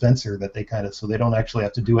automated dispenser that they kind of, so they don't actually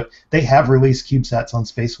have to do it. They have released Cubesats on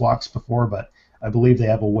spacewalks before, but I believe they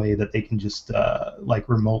have a way that they can just like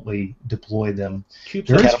remotely deploy them.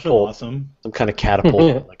 Cubesats are awesome. Some kind of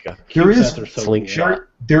catapult, like a slingshot.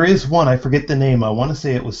 There is one, I forget the name. I want to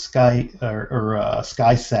say it was SkySat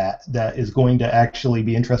that is going to actually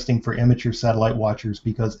be interesting for amateur satellite watchers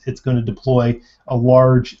because it's going to deploy a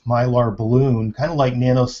large mylar balloon, kind of like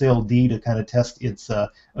NanoSail D, to kind of test its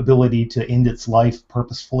ability to end its life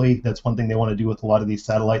purposefully. That's one thing they want to do with a lot of these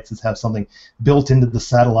satellites, is have something built into the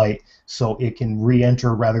satellite so it can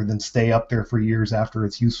re-enter rather than stay up there for years after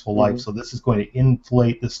its useful life. So this is going to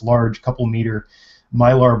inflate this large couple-meter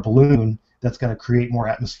mylar balloon that's going to create more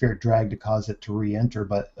atmospheric drag to cause it to re-enter.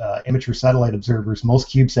 But amateur satellite observers, most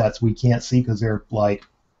CubeSats we can't see because they're like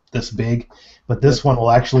this big, but this one will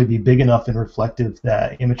actually be big enough and reflective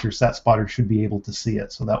that amateur sat spotters should be able to see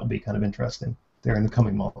it. So that will be kind of interesting there in the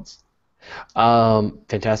coming months.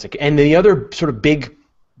 Fantastic. And the other sort of big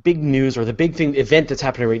news, or the big event that's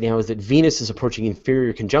happening right now, is that Venus is approaching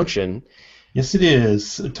inferior conjunction. Yes, it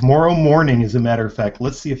is. Tomorrow morning, as a matter of fact.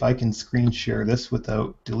 Let's see if I can screen share this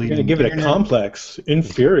without deleting. You're going to give it a complex.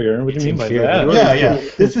 Inferior? What do you mean by that? Yeah.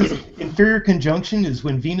 This is inferior conjunction is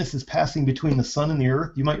when Venus is passing between the Sun and the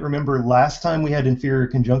Earth. You might remember last time we had inferior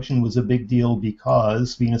conjunction was a big deal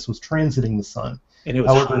because Venus was transiting the Sun. And it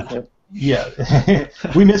was hot. Yeah,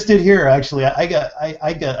 we missed it here. Actually, I got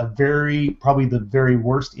probably the very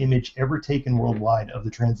worst image ever taken worldwide of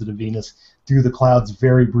the transit of Venus through the clouds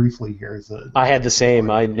very briefly here. I had the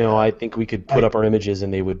same. I know. I think we could put up our images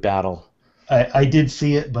and they would battle. I did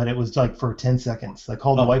see it, but it was like for 10 seconds. I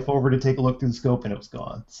called the wife over to take a look through the scope, and it was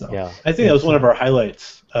gone. So yeah, I think that was one of our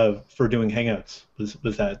highlights for doing Hangouts.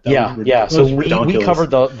 Was that yeah. So we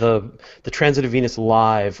covered the transit of Venus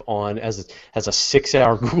live on as a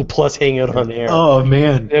 6-hour Google Plus Hangout on air. Oh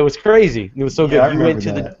man, it was crazy. It was so good. I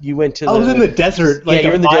You went to. I was in the desert. Like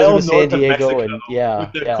you're in the desert of San Diego, Mexico, and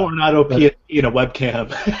with the Coronado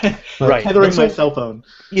webcam, right? Tethering my cell phone.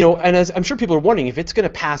 You know, and as I'm sure people are wondering, if it's going to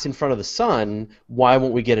pass in front of the Sun, why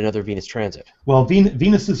won't we get another Venus transit? Well,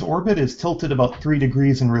 Venus's orbit is tilted about 3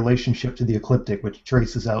 degrees in relationship to the ecliptic, which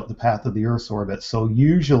traces out the path of the Earth's orbit. So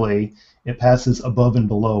usually it passes above and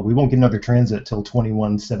below. We won't get another transit till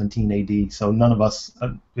 2117 AD. So none of us,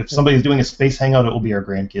 if somebody's doing a space hangout, it will be our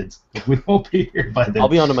grandkids. We won't be here by then. I'll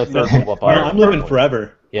be on to my third one. I'm living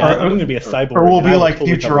forever. Yeah, I'm going to be a cyborg. Or we'll be like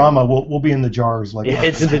Futurama. We'll be in the jars. Like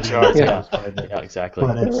it's in the jars. Yeah, exactly.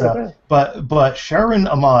 But it's but Sharon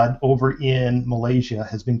Ahmad over in Malaysia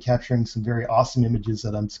has been capturing some very awesome images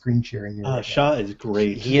that I'm screen sharing here. Shah is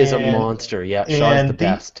great. He is a monster. Yeah, Shah is the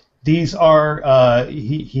best. These are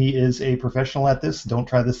he is a professional at this. Don't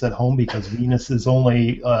try this at home because Venus is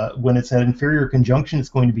only when it's at inferior conjunction, it's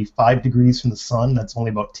going to be 5 degrees from the Sun. That's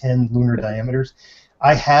only about 10 lunar diameters.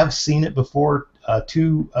 I have seen it before.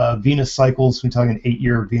 2 Venus cycles. We're talking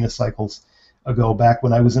 8-year Venus cycles ago. Back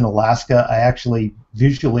when I was in Alaska, I actually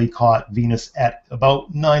visually caught Venus at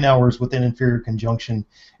about 9 hours within inferior conjunction.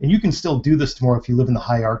 And you can still do this tomorrow if you live in the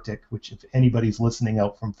high Arctic, which if anybody's listening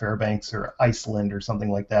out from Fairbanks or Iceland or something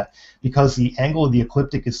like that, because the angle of the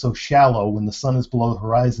ecliptic is so shallow, when the Sun is below the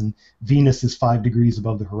horizon, Venus is 5 degrees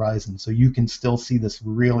above the horizon. So you can still see this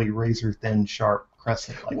really razor-thin, sharp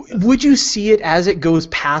crescent like this. Would you see it as it goes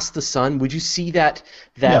past the Sun? Would you see that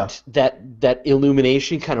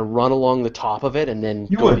illumination kind of run along the top of it and then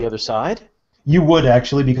go to the other side? You would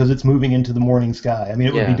actually, because it's moving into the morning sky. I mean,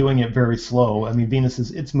 it would be Yeah. doing it very slow. I mean, Venus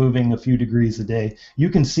it's moving a few degrees a day.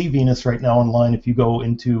 You can see Venus right now online if you go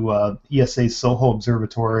into ESA's SOHO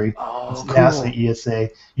Observatory. Oh, It's cool. NASA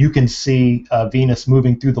ESA. You can see Venus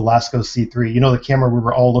moving through the LASCO C3. You know the camera we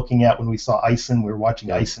were all looking at when we saw Ison. We were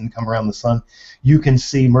watching Ison come around the sun. You can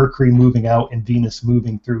see Mercury moving out and Venus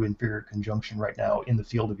moving through inferior conjunction right now in the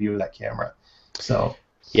field of view of that camera. So.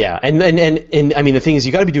 Yeah, and I mean the thing is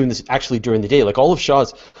you got to be doing this actually during the day. Like all of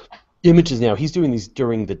Shaw's images now, he's doing these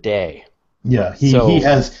during the day. Yeah, he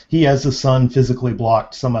has the sun physically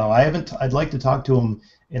blocked somehow. I'd like to talk to him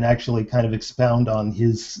and actually kind of expound on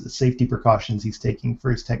his safety precautions he's taking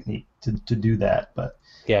for his technique to do that. But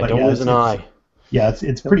don't lose an eye. Yeah,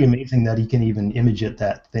 it's pretty amazing that he can even image it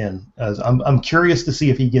that thin. I'm curious to see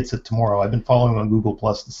if he gets it tomorrow. I've been following him on Google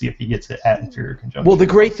Plus to see if he gets it at inferior conjunction. Well, the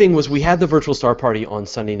great thing was we had the virtual star party on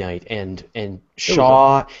Sunday night, and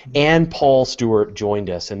Shaw and Paul Stewart joined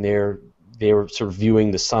us, and they were sort of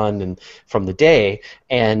viewing the sun and from the day,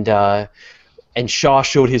 and Shaw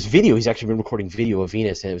showed his video. He's actually been recording video of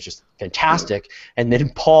Venus, and it was just fantastic. And then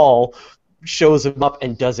Paul shows him up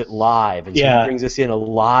and does it live, and so he brings us in a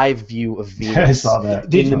live view of Venus. I saw that.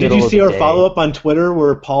 Did you see our follow-up on Twitter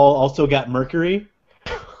where Paul also got Mercury?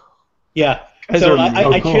 Yeah. So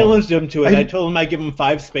I challenged him to it. I told him I'd give him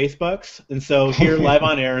 5 space bucks, and so here live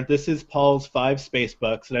on air, this is Paul's 5 space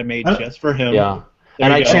bucks that I made just for him. Yeah.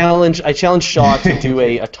 And I challenged Shaw to do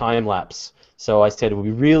a time lapse. So I said it would be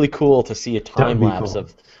really cool to see a time lapse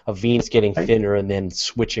of Venus getting thinner and then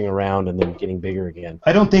switching around and then getting bigger again.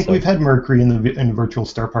 I don't think we've had Mercury in the virtual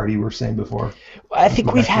star party you were saying before. I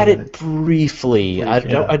think we've had it briefly. I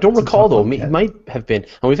don't recall though. It might have been.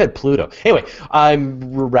 And we've had Pluto. Anyway,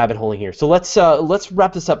 we're rabbit holing here. So let's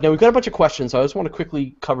wrap this up. Now we've got a bunch of questions. So I just want to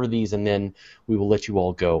quickly cover these and then we will let you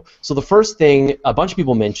all go. So the first thing, a bunch of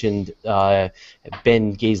people mentioned, Ben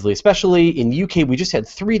Gaisley especially. In the UK, we just had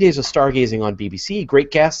 3 days of stargazing on BBC.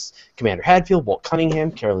 Great guests: Commander Hadfield, Walt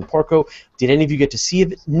Cunningham, Carolyn Porco. Did any of you get to see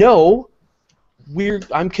it? No.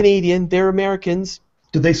 I'm Canadian. They're Americans.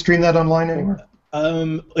 Do they stream that online anywhere?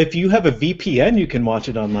 If you have a VPN, you can watch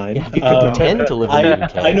it online. Yeah, you can pretend to live in the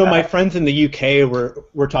UK. I know my friends in the UK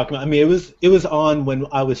were talking about. I mean, it was on when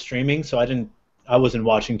I was streaming, so I wasn't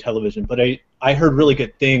watching television, but I heard really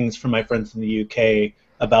good things from my friends in the UK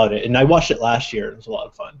about it, and I watched it last year. It was a lot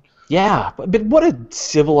of fun. Yeah, but what a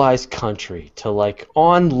civilized country to, like,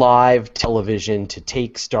 on live television to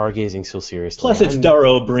take stargazing so seriously. Plus, it's Dara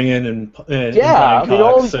O'Brien and Brian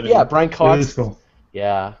Cox. Brian Cox. Cool.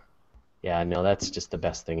 Yeah, no, that's just the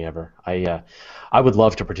best thing ever. I would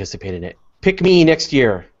love to participate in it. Pick me next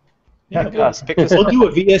year. Yeah, Pick us. We'll do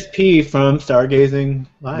a VSP from Stargazing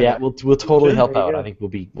Live. Yeah, we'll totally help out. I think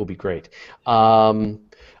we'll be great.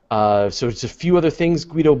 So just a few other things.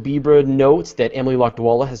 Guido Bibra notes that Emily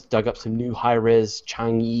Lakdawalla has dug up some new high-res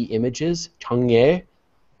Chang'e images. Chang'e.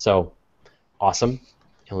 So, awesome.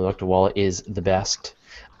 Emily Lakdawalla is the best.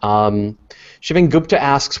 Shivang Gupta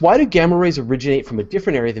asks, why do gamma rays originate from a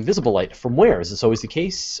different area than visible light? From where? Is this always the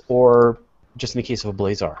case, or just in the case of a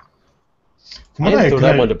blazar? I'm going to throw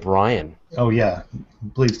that one to Brian. Oh, yeah.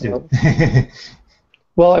 Please do.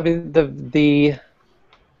 Well, I mean, the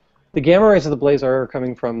gamma rays of the blazar are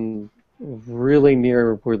coming from really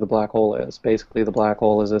near where the black hole is. Basically, the black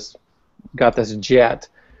hole is got this jet,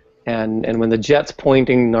 and when the jet's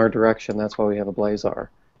pointing in our direction, that's why we have a blazar.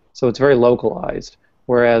 So it's very localized,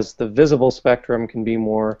 whereas the visible spectrum can be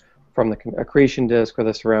more from the accretion disk or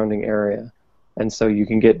the surrounding area, and so you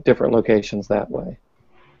can get different locations that way.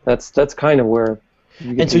 That's kind of where.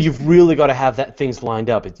 And so you've really got to have things lined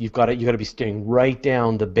up. You've got to be staring right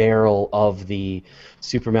down the barrel of the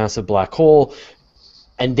supermassive black hole,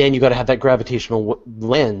 and then you've got to have that gravitational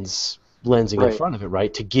lensing in front of it,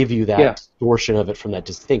 right, to give you that distortion of it from that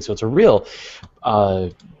distant thing. So it's a real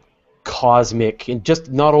cosmic, and just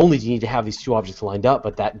not only do you need to have these two objects lined up,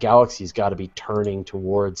 but that galaxy's got to be turning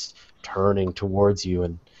towards you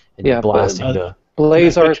and blasting the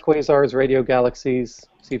blazars, quasars, radio galaxies,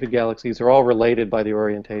 Cepheid galaxies are all related by the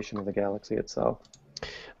orientation of the galaxy itself.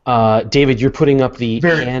 David, you're putting up the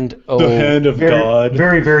hand of God.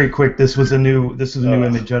 Very, very quick. This was a new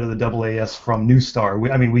image out of the AAS from New Star.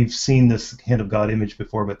 We've seen this hand of God image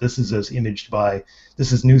before, but this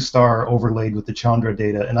is New Star overlaid with the Chandra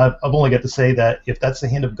data. And I've only got to say that if that's the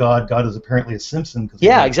hand of God, God is apparently a Simpson.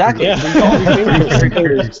 Yeah, exactly.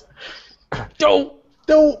 Don't.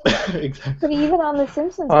 Exactly. But even on The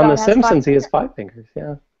Simpsons, he has 5 fingers.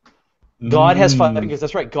 Yeah. God has 5 fingers.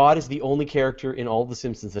 That's right. God is the only character in all of The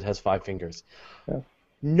Simpsons that has 5 fingers. Yeah.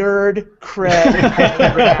 Nerd cred.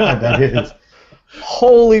 That is.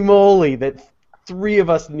 Holy moly! That 3 of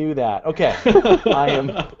us knew that. Okay.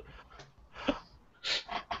 I'm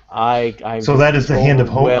So that is the hand of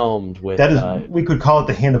Homer. overwhelmed with. That is, we could call it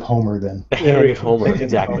the hand of Homer then. The hand of Homer,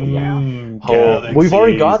 exactly. Yeah. Galaxies. We've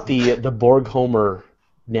already got the Borg Homer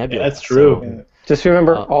nebula. Yeah, that's true. So, Just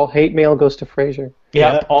remember, all hate mail goes to Fraser.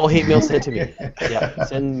 yeah, all hate mail sent to me. Yeah,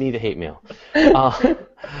 send me the hate mail.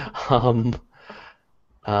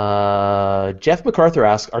 Jeff MacArthur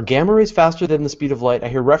asks, are gamma rays faster than the speed of light? I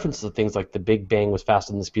hear references to things like the Big Bang was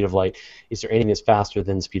faster than the speed of light. Is there anything that's faster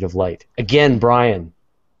than the speed of light? Again, Brian.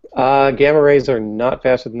 Gamma rays are not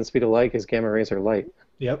faster than the speed of light because gamma rays are light.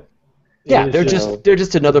 Yep. Yeah, they're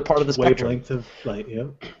just another part of the spectrum. Wavelength of light.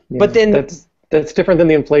 Yep. But then that's different than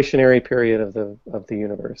the inflationary period of the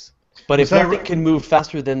universe. But if nothing can move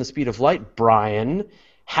faster than the speed of light, Brian,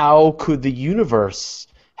 how could the universe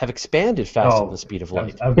have expanded faster than the speed of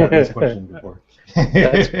light? I've got this question before.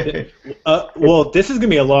 Well, this is gonna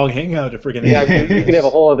be a long hangout if we're gonna. Yeah, you can have a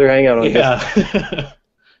whole other hangout on this. Yeah.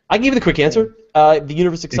 I can give you the quick answer. The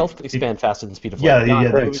universe itself can expand faster than the speed of light.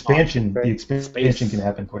 The expansion can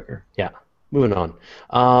happen quicker. Yeah. Moving on.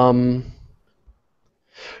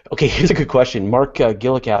 Okay, here's a good question. Mark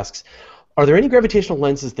Gillick asks, are there any gravitational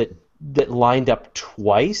lenses that lined up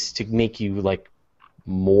twice to make you like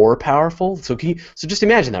more powerful? So just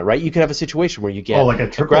imagine that, right? You could have a situation where you get like a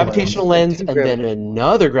gravitational lens and then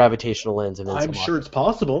another gravitational lens, and then I'm sure it's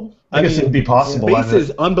possible. I guess it'd be possible. Space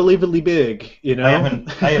is unbelievably big, you know. I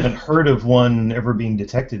haven't heard of one ever being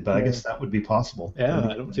detected, but I guess that would be possible. Yeah,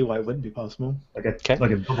 I don't see why it wouldn't be possible. Like a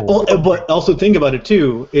double. Well, but also think about it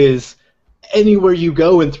too. Is anywhere you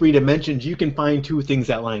go in 3 dimensions, you can find 2 things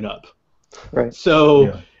that line up. Right.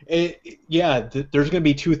 So. There's going to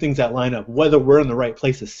be 2 things that line up. Whether we're in the right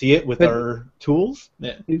place to see it with our tools.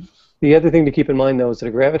 Yeah. The other thing to keep in mind, though, is that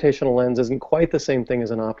a gravitational lens isn't quite the same thing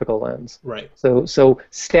as an optical lens. Right. So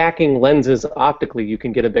stacking lenses optically, you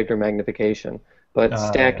can get a bigger magnification, but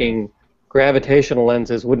stacking gravitational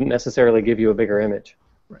lenses wouldn't necessarily give you a bigger image.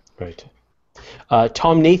 Right.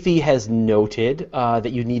 Tom Nathy has noted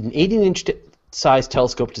that you need an 18-inch size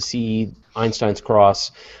telescope to see Einstein's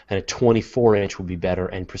cross, and a 24-inch would be better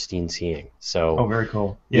and pristine seeing. So. Very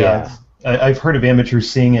cool. Yeah. I've heard of amateurs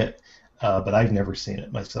seeing it, but I've never seen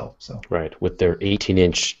it myself. So. Right, with their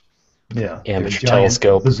 18-inch amateur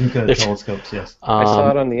telescope. Bazooka telescopes, yes. I saw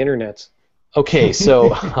it on the internet. Okay, so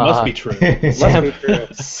must be true.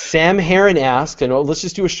 Sam Heron asked, and let's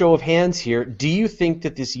just do a show of hands here. Do you think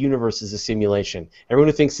that this universe is a simulation? Everyone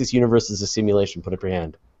who thinks this universe is a simulation, put up your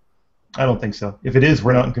hand. I don't think so. If it is,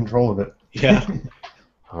 we're not in control of it. Yeah.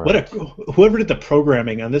 Right. Whoever did the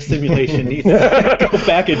programming on this simulation needs to go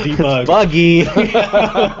back and debug. Buggy.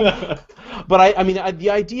 But I mean, the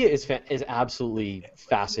idea is absolutely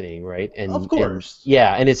fascinating, right? And of course.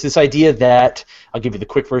 And it's this idea that I'll give you the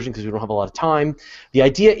quick version because we don't have a lot of time. The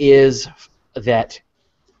idea is that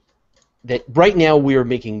right now we are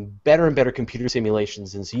making better and better computer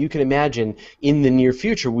simulations, and so you can imagine in the near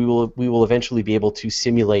future we will eventually be able to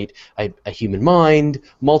simulate a human mind,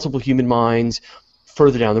 multiple human minds.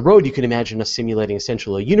 Further down the road, you can imagine us simulating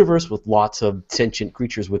essentially a universe with lots of sentient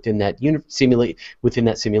creatures within that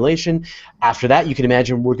simulation. After that, you can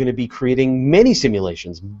imagine we're going to be creating many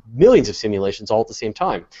simulations, millions of simulations all at the same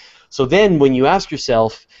time. So then when you ask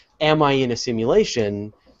yourself, am I in a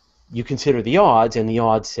simulation? You consider the odds, and the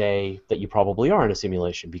odds say that you probably are in a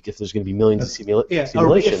simulation because there's going to be millions of simulations. Are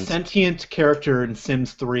we a sentient character in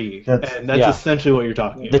Sims 3? And that's essentially what you're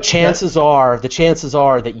talking about. The chances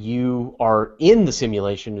are that you are in the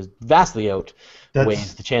simulation is vastly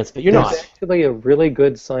outweighs the chance that you're not. There's actually a really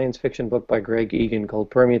good science fiction book by Greg Egan called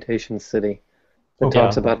Permutation City that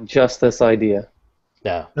talks about just this idea.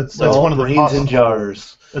 Yeah, that's one of the possible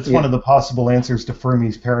jars. That's one of the possible answers to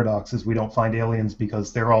Fermi's paradox is we don't find aliens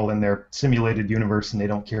because they're all in their simulated universe and they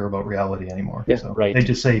don't care about reality anymore. Yeah, so right. They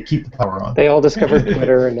just say keep the power on. They all discovered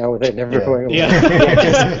Twitter and now they're never going away.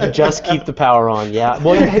 Yeah. just keep the power on. Yeah.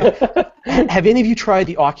 Well, have any of you tried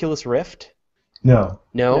the Oculus Rift? No.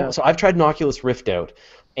 No. So I've tried an Oculus Rift out,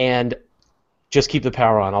 and just keep the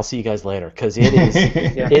power on. I'll see you guys later because it is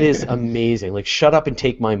it is amazing. Like shut up and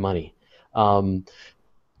take my money.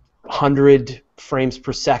 100 frames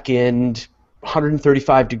per second,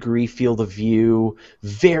 135-degree field of view,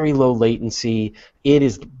 very low latency. It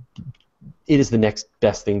is the next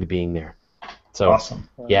best thing to being there. So awesome.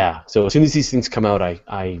 Yeah. So as soon as these things come out,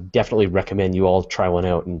 I definitely recommend you all try one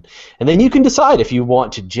out, and then you can decide if you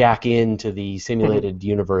want to jack into the simulated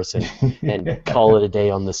universe and call it a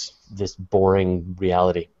day on this boring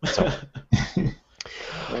reality. So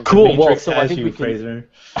cool. Well, so I think we can. Fraser.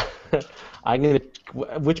 I'm gonna.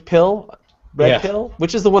 Which pill? Red pill?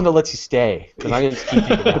 Which is the one that lets you stay? Because I'm going to keep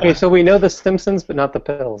you Okay, so we know the Simpsons, but not the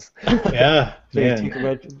pills. Yeah. So you take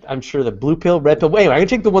the I'm sure the blue pill, red pill. Wait, I'm going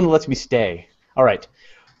to take the one that lets me stay. All right.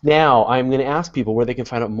 Now I'm going to ask people where they can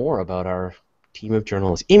find out more about our team of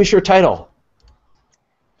journalists. Amy Shira Teitel.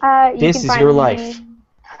 This is your life.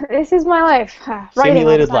 This is my life.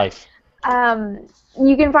 Simulated life.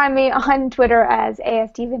 You can find me on Twitter as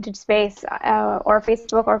ASD Vintage Space, or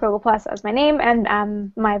Facebook or Google Plus as my name,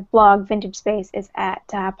 and my blog Vintage Space is at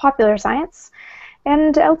Popular Science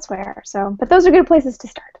and elsewhere. So, but those are good places to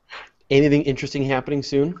start. Anything interesting happening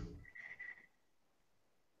soon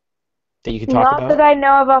that you can talk about? Not that I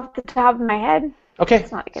know of off the top of my head. Okay.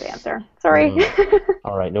 That's not a good answer. Sorry.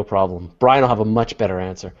 All right, no problem. Brian will have a much better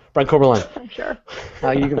answer. Brian Koberlein. I'm sure.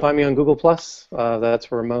 You can find me on Google Plus.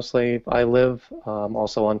 That's where mostly I live.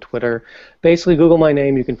 Also on Twitter. Basically, Google my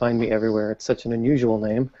name. You can find me everywhere. It's such an unusual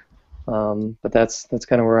name, but that's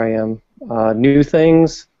kind of where I am. New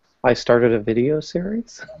things. I started a video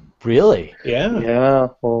series. Really? Yeah. Yeah.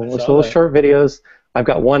 Well, it's little short videos. I've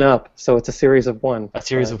got one up, so it's a series of one. A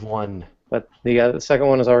series of one. But the second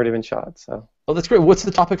one has already been shot. So. Oh, that's great. What's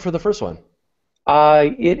the topic for the first one?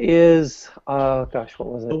 It is. Gosh, what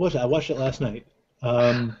was it? What was it? I watched it last night.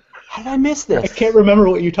 How did I miss this? I can't remember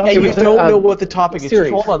what you're talking Hey, we about. don't know what the topic is.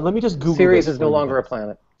 Series. Hold on, let me just Google Ceres this. is no longer a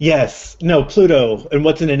planet. Yes. No, Pluto, and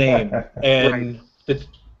what's in a name. And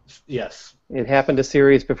yes. It happened to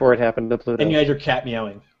Ceres before it happened to Pluto. And you had your cat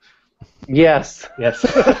meowing. Yes. Yes.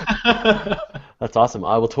 That's awesome.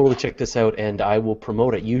 I will totally check this out, and I will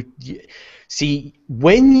promote it. You see,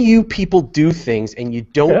 when you people do things and you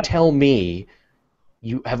don't tell me,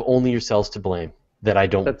 you have only yourselves to blame that I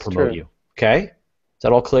don't promote you. Okay? Is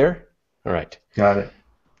that all clear? All right. Got it.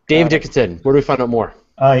 Dave Dickinson, where do we find out more?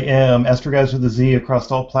 I am AstroGuys with a Z across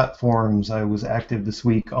all platforms. I was active this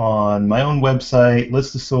week on my own website,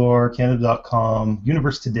 Listosaur, Canada.com,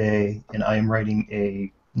 Universe Today, and I am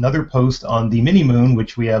writing another post on the mini-moon,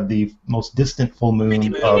 which we have the most distant full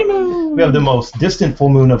moon of... We have the most distant full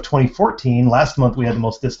moon of 2014. Last month we had the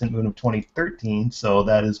most distant moon of 2013, so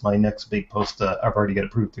that is my next big post. I've already got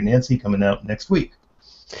approved through Nancy, coming out next week.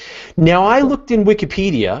 Now, I looked in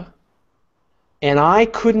Wikipedia, and I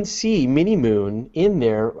couldn't see mini-moon in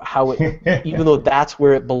there, even though that's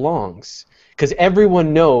where it belongs. Because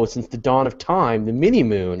everyone knows, since the dawn of time, the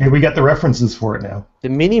mini-moon... Hey, we got the references for it now. The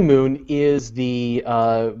mini-moon is the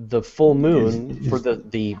full moon for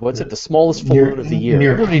the smallest full moon of the year.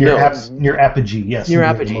 Near apogee, yes. Near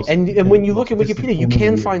apogee. And when you look at Wikipedia, you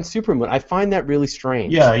can find supermoon. I find that really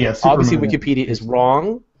strange. Yeah. Obviously, Wikipedia is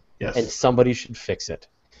wrong, and somebody should fix it.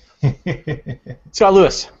 Scott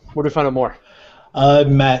Lewis, where do we find out more?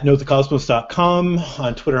 Matt, knowthecosmos.com.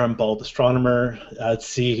 On Twitter, I'm Bald Astronomer. Let's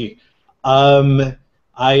see. I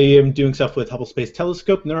am doing stuff with Hubble Space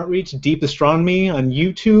Telescope and their outreach, Deep Astronomy on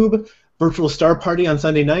YouTube, Virtual Star Party on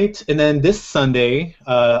Sunday night, and then this Sunday,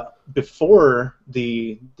 before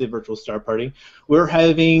the Virtual Star Party, we're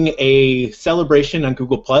having a celebration on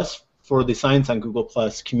Google Plus for the Science on Google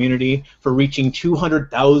Plus community for reaching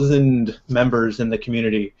 200,000 members in the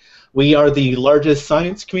community. We are the largest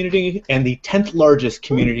science community and the 10th largest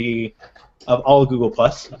community of all Google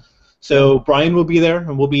Plus. So Brian will be there,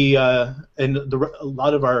 and we'll be, and a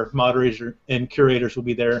lot of our moderators and curators will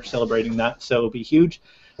be there celebrating that. So it'll be huge.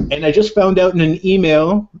 And I just found out in an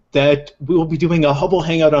email that we will be doing a Hubble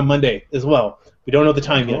Hangout on Monday as well. We don't know the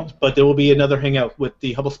time yet, but there will be another hangout with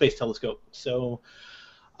the Hubble Space Telescope. So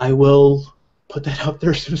I will put that out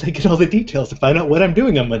there as soon as I get all the details to find out what I'm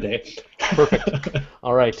doing on Monday. Perfect.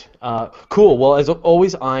 All right. Cool. Well, as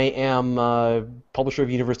always, I am publisher of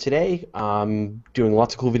Universe Today. Doing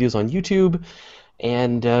lots of cool videos on YouTube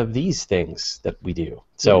and these things that we do.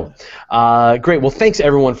 So great. Well, thanks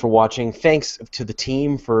everyone for watching. Thanks to the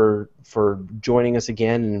team for joining us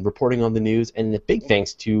again and reporting on the news, and a big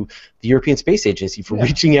thanks to the European Space Agency for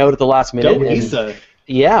reaching out at the last minute.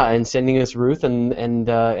 Yeah, and sending us Ruth and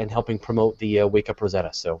helping promote the Wake Up Rosetta.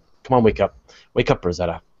 So come on, wake up,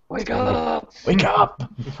 Rosetta. Wake up! Wake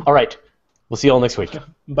up! All right, we'll see you all next week.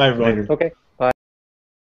 Bye, everyone. Okay.